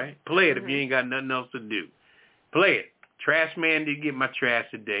round, right? Play it if you ain't got nothing else to do. Play it. Trash man didn't get my trash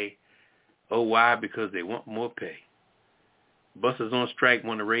today. Oh, why? Because they want more pay. Buses on strike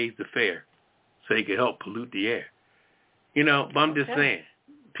want to raise the fare so they can help pollute the air. You know, but I'm just saying,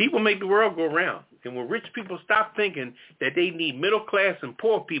 people make the world go round. And when rich people stop thinking that they need middle class and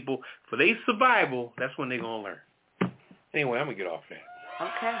poor people for their survival, that's when they're going to learn. Anyway, I'm going to get off that.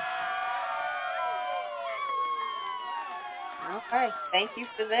 Okay. Okay. Thank you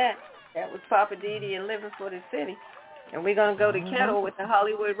for that. That was Papa Didi and Living for the City. And we're going to go to Kettle with the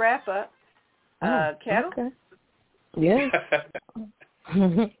Hollywood wrap-up. Kettle? Okay. Yeah.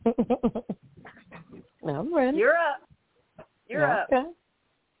 I'm ready. You're up. You're up. Okay.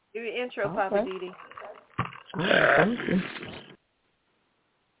 Do your intro, Papa Didi.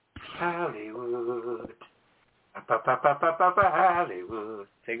 Hollywood. Hollywood.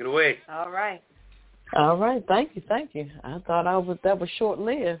 Take it away. All right. All right. Thank you. I thought that was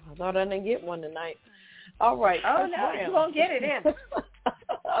short-lived. I thought I didn't get one tonight. All right. Oh, no, you won't get it in.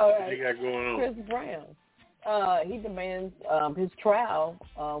 All right. What you got going on? Chris Brown. He demands his trial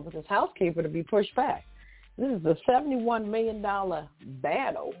with his housekeeper to be pushed back. This is a $71 million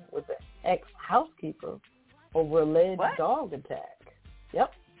battle with the ex-housekeeper over alleged dog attack.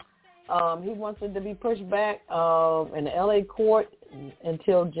 Yep. He wants it to be pushed back in the L.A. court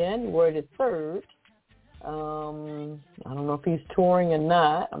until January the 3rd. I don't know if he's touring or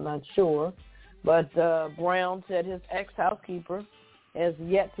not. I'm not sure. But Brown said his ex-housekeeper has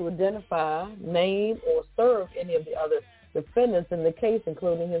yet to identify, name, or serve any of the other defendants in the case,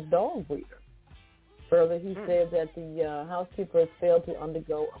 including his dog breeder. Further, he said that the housekeeper has failed to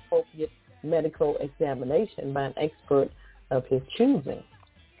undergo appropriate medical examination by an expert of his choosing.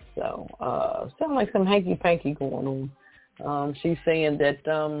 So, sounds like some hanky-panky going on. She's saying that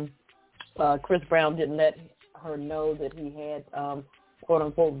Chris Brown didn't let her know that he had,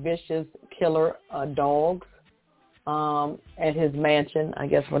 quote-unquote, vicious killer dogs at his mansion, I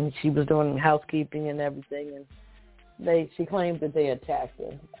guess, when she was doing housekeeping and everything. And she claims that they attacked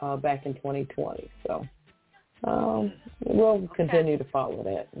her back in 2020. So we'll continue to follow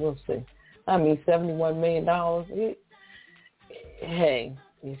that. We'll see. I mean, $71 million. Hey,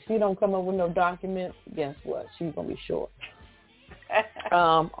 if she don't come up with no documents, guess what? She's going to be short.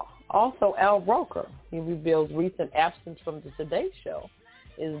 Also, Al Roker, he reveals recent absence from the Today Show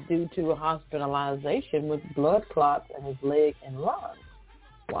is due to a hospitalization with blood clots in his leg and lungs.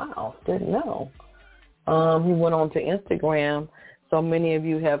 Wow, didn't know. He went on to Instagram. So many of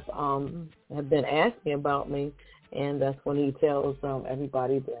you have been asking about me, and that's when he tells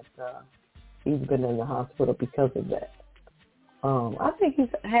everybody that he's been in the hospital because of that. I think he's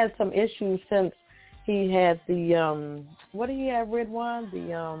had some issues since he had the what did he have, red wine? The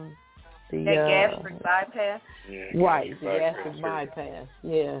gastric bypass. Yeah, right, the gastric bypass.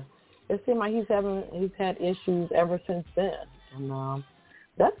 Yeah, it seems like he's had issues ever since then, and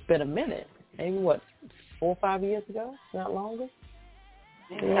that's been a minute. Maybe 4 or 5 years ago, not longer.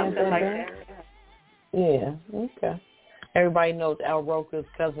 Something like that. Yeah. Okay. Everybody knows Al Roker's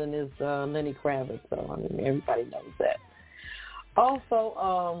cousin is Lenny Kravitz, so I mean everybody knows that.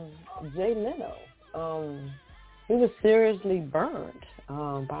 Also, Jay Leno, he was seriously burned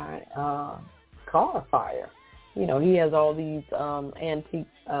by car fire. You know, he has all these antique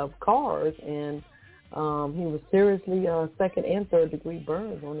cars, and he was seriously second and third degree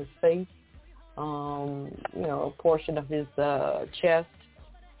burns on his face. You know, a portion of his chest,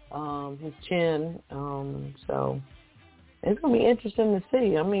 his chin. So It's going to be interesting to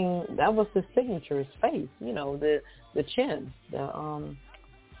see. I mean, that was his signature, his face, you know, the chin, the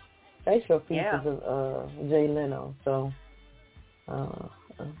facial features of Jay Leno. So,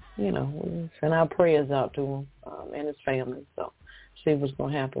 you know, we send our prayers out to him and his family. So, see what's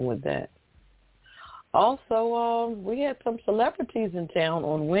going to happen with that. Also, we had some celebrities in town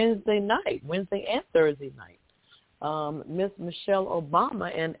on Wednesday and Thursday night. Miss Michelle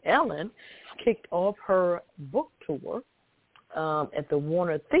Obama and Ellen kicked off her book tour at the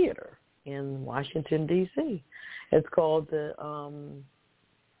Warner Theater in Washington, D.C. It's called the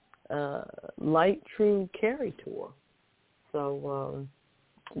Light True Carry Tour. So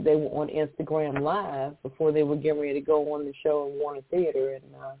they were on Instagram Live before they were getting ready to go on the show at Warner Theater. And,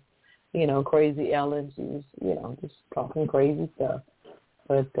 you know, Crazy Ellen, she was, you know, just talking crazy stuff.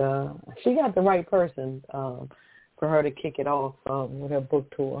 But she got the right person for her to kick it off with her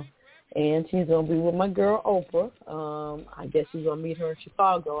book tour. And she's going to be with my girl, Oprah. I guess she's going to meet her in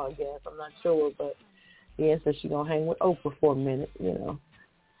Chicago, I guess. I'm not sure. But, yeah, so she's going to hang with Oprah for a minute, you know.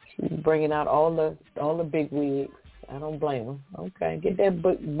 She's bringing out all the big wigs. I don't blame her. Okay, get that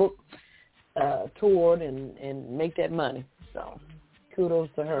book toured and make that money. So, kudos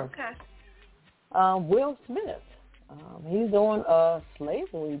to her. Okay. Will Smith, he's doing a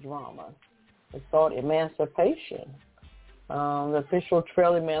slavery drama. It's called Emancipation. The official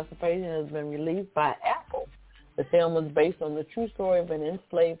trailer Emancipation has been released by Apple. The film is based on the true story of an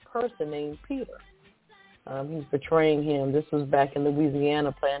enslaved person named Peter. He's portraying him. This was back in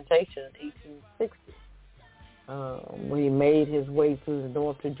Louisiana plantation in 1860, when he made his way through the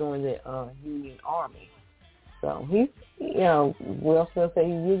north to join the Union Army. So he's, you know, Will Smith said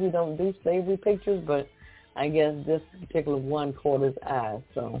he usually don't do slavery pictures, but I guess this particular one caught his eye.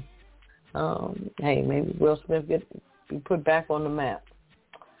 So, hey, maybe Will Smith be put back on the map.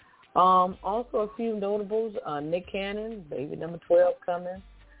 Also, a few notables, Nick Cannon, baby number 12 coming,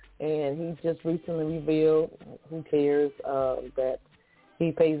 and he just recently revealed, who cares, that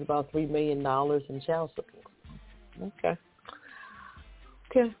he pays about $3 million in child support. Okay.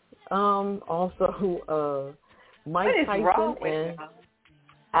 Also, Mike Tyson and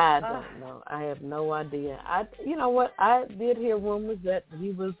I don't know. I have no idea. You know what? I did hear rumors that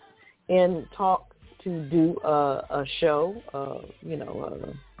he was in talks to do a show,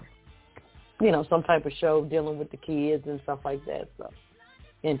 some type of show dealing with the kids and stuff like that. So,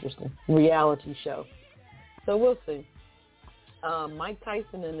 interesting. Reality show. So, we'll see. Mike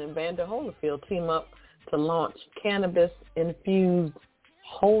Tyson and Evander Holyfield team up to launch cannabis-infused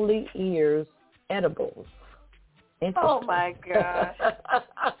Holy Ears edibles. Oh, my gosh.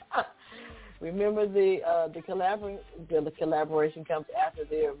 Remember the collaboration comes after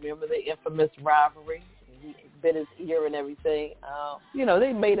there. Remember the infamous rivalry? He bit his ear and everything.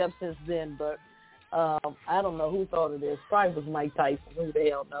 They made up since then, but I don't know who thought of this. Probably was Mike Tyson. Who the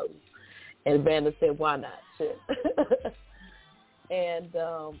hell knows? And Evander said, why not? Shit. And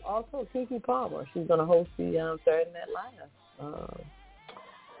also Keke Palmer. She's going to host the Saturday Night Live.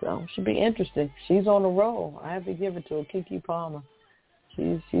 So should be interesting. She's on the roll. I have to give it to her, Keke Palmer.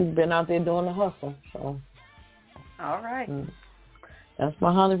 She's been out there doing the hustle. So, all right. That's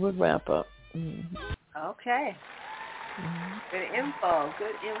my Hollywood wrap up. Okay. Good info.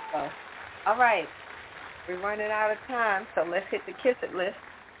 All right. We're running out of time, so let's hit the Kiss It list.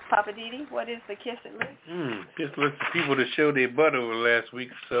 Papa Didi, what is the Kiss It list? Just list of people that showed their butt over the last week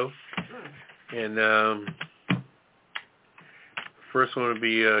or so. And first one would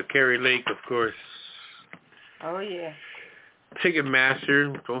be Carrie Lake, of course. Oh, yeah.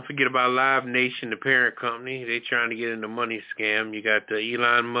 Ticketmaster. Don't forget about Live Nation, the parent company. They trying to get in the money scam. You got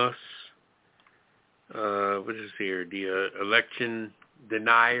Elon Musk. What is here? The election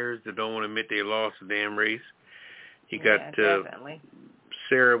deniers that don't want to admit they lost the damn race. You got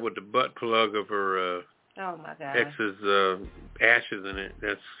Sarah with the butt plug of her oh my God. ex's ashes in it.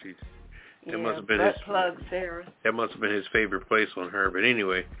 That must have been butt plug Sarah. That must have been his favorite place on her. But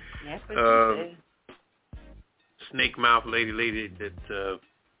anyway, that's what she said. Snake mouth lady that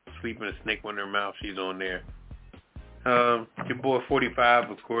sleeping a snake on her mouth. She's on there. Your boy 45,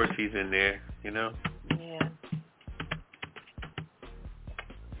 of course, he's in there. You know. Yeah.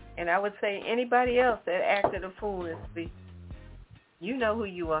 And I would say anybody else that acted a fool this week, you know who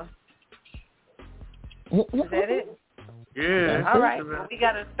you are. Is that it? Yeah. All right. Well, we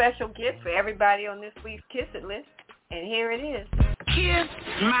got a special gift for everybody on this week's Kiss It list, and here it is. Kiss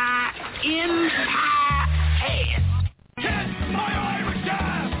my entire ass. Kiss my Irish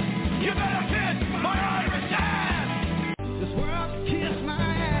ass. You better kiss my Irish ass. This world, kiss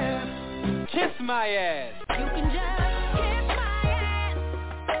my ass. Kiss my ass. You can just kiss my ass.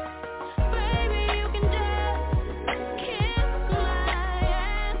 Baby, you can just kiss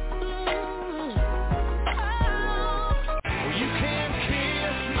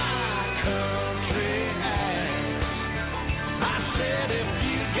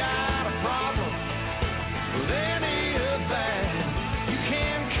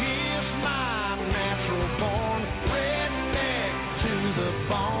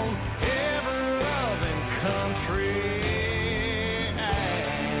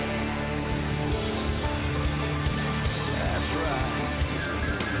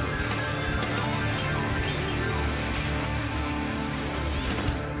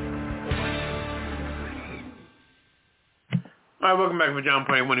right, welcome back to Pajama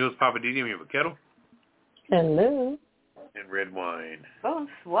Party. One who's Papa Didi. I'm here with Kettle. Hello. And red wine.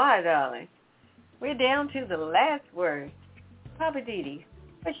 Bonsoir, darling. We're down to the last word. Papa Didi,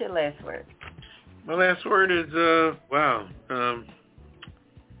 what's your last word? My last word is, wow.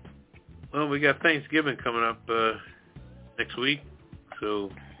 Well, we got Thanksgiving coming up next week, so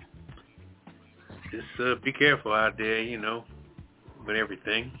just be careful out there, you know, with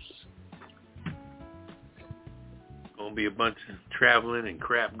everything. Gonna be a bunch of traveling and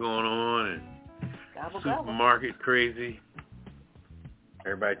crap going on, and supermarket crazy.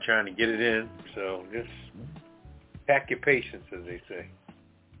 Everybody trying to get it in, so just pack your patience, as they say.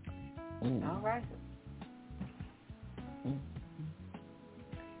 All right.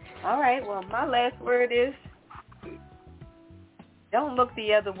 All right, well, my last word is don't look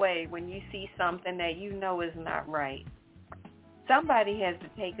the other way when you see something that you know is not right. Somebody has to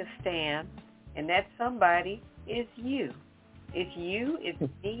take a stand, and that somebody is you. It's you, it's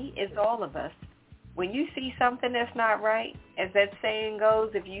me, it's all of us. When you see something that's not right, as that saying goes,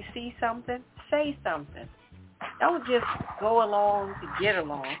 if you see something, say something. Don't just go along to get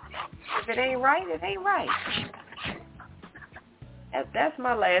along. If it ain't right, it ain't right. That's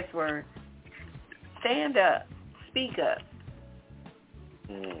my last word. Stand up. Speak up.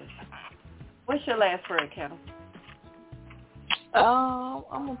 What's your last word, Kel? I'm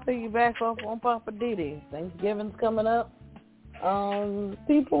going to piggyback off on Papa Didi. Thanksgiving's coming up.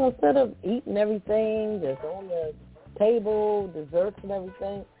 People, instead of eating everything that's on the table, desserts and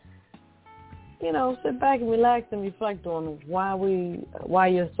everything, you know, sit back and relax and reflect on why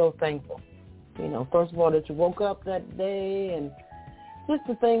you're so thankful. You know, first of all, that you woke up that day, and just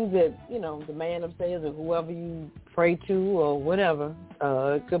the things that, you know, the man upstairs or whoever you pray to or whatever.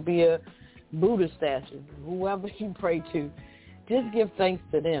 It could be a Buddha statue, whoever you pray to. Just give thanks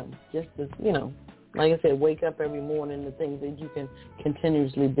to them. Just to, you know, like I said, wake up every morning, the things that you can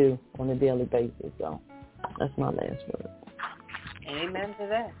continuously do on a daily basis. So that's my last word. Amen to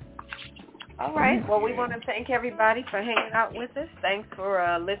that. All right. Well, we want to thank everybody for hanging out with us. Thanks for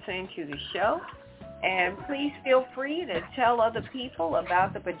listening to the show. And please feel free to tell other people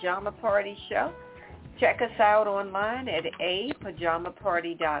about the Pajama Party show. Check us out online at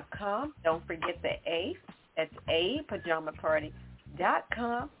apajamaparty.com. Don't forget the A. That's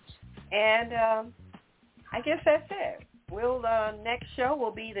apajamaparty.com. And I guess that's it. We'll next show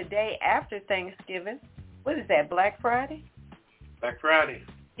will be the day after Thanksgiving. What is that, Black Friday? Black Friday.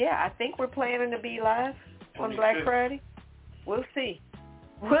 Yeah, I think we're planning to be live on Black Friday. We'll see.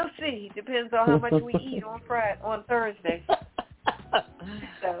 We'll see. Depends on how much we eat on Thursday.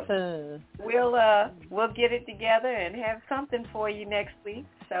 So we'll get it together and have something for you next week.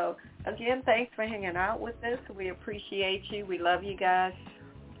 So again, thanks for hanging out with us. We appreciate you. We love you guys,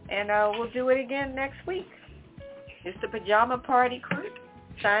 and we'll do it again next week. It's the Pajama Party crew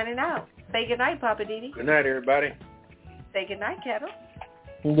signing out. Say good night, Papa Didi. Good night, everybody. Say good night, Kettle.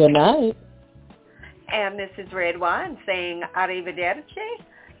 Good night. And this is Red Wine saying arrivederci,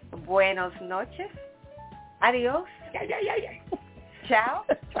 buenos noches, adios, ciao,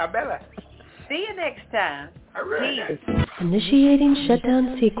 Ciao, Bella. see you next time. Peace. Initiating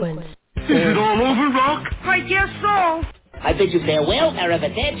shutdown sequence. Is it all over, Rock? I guess so. I bid you farewell,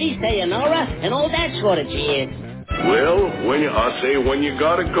 arrivederci, sayonara, and all that sort of cheers. Well, when you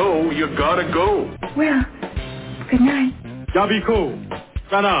gotta go, you gotta go. Well, good night. Yabiko.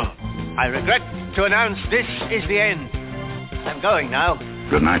 Sana. I regret to announce this is the end. I'm going now.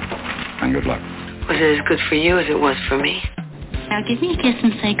 Good night, and good luck. Was it as good for you as it was for me? Now give me a kiss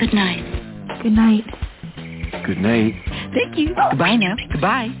and say good night. Good night. Good night. Thank you. Goodbye now.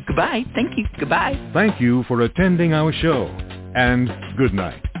 Goodbye. Goodbye. Thank you. Goodbye. Thank you for attending our show, and good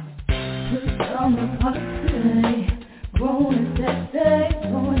night.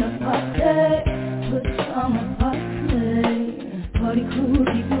 Party crew,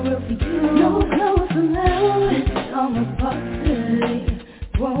 keep it real for you. No clothes allowed. It's summer party.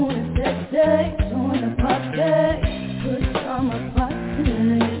 Grown and sexy, join the party. Good summer party.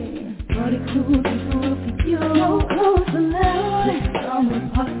 Party crew.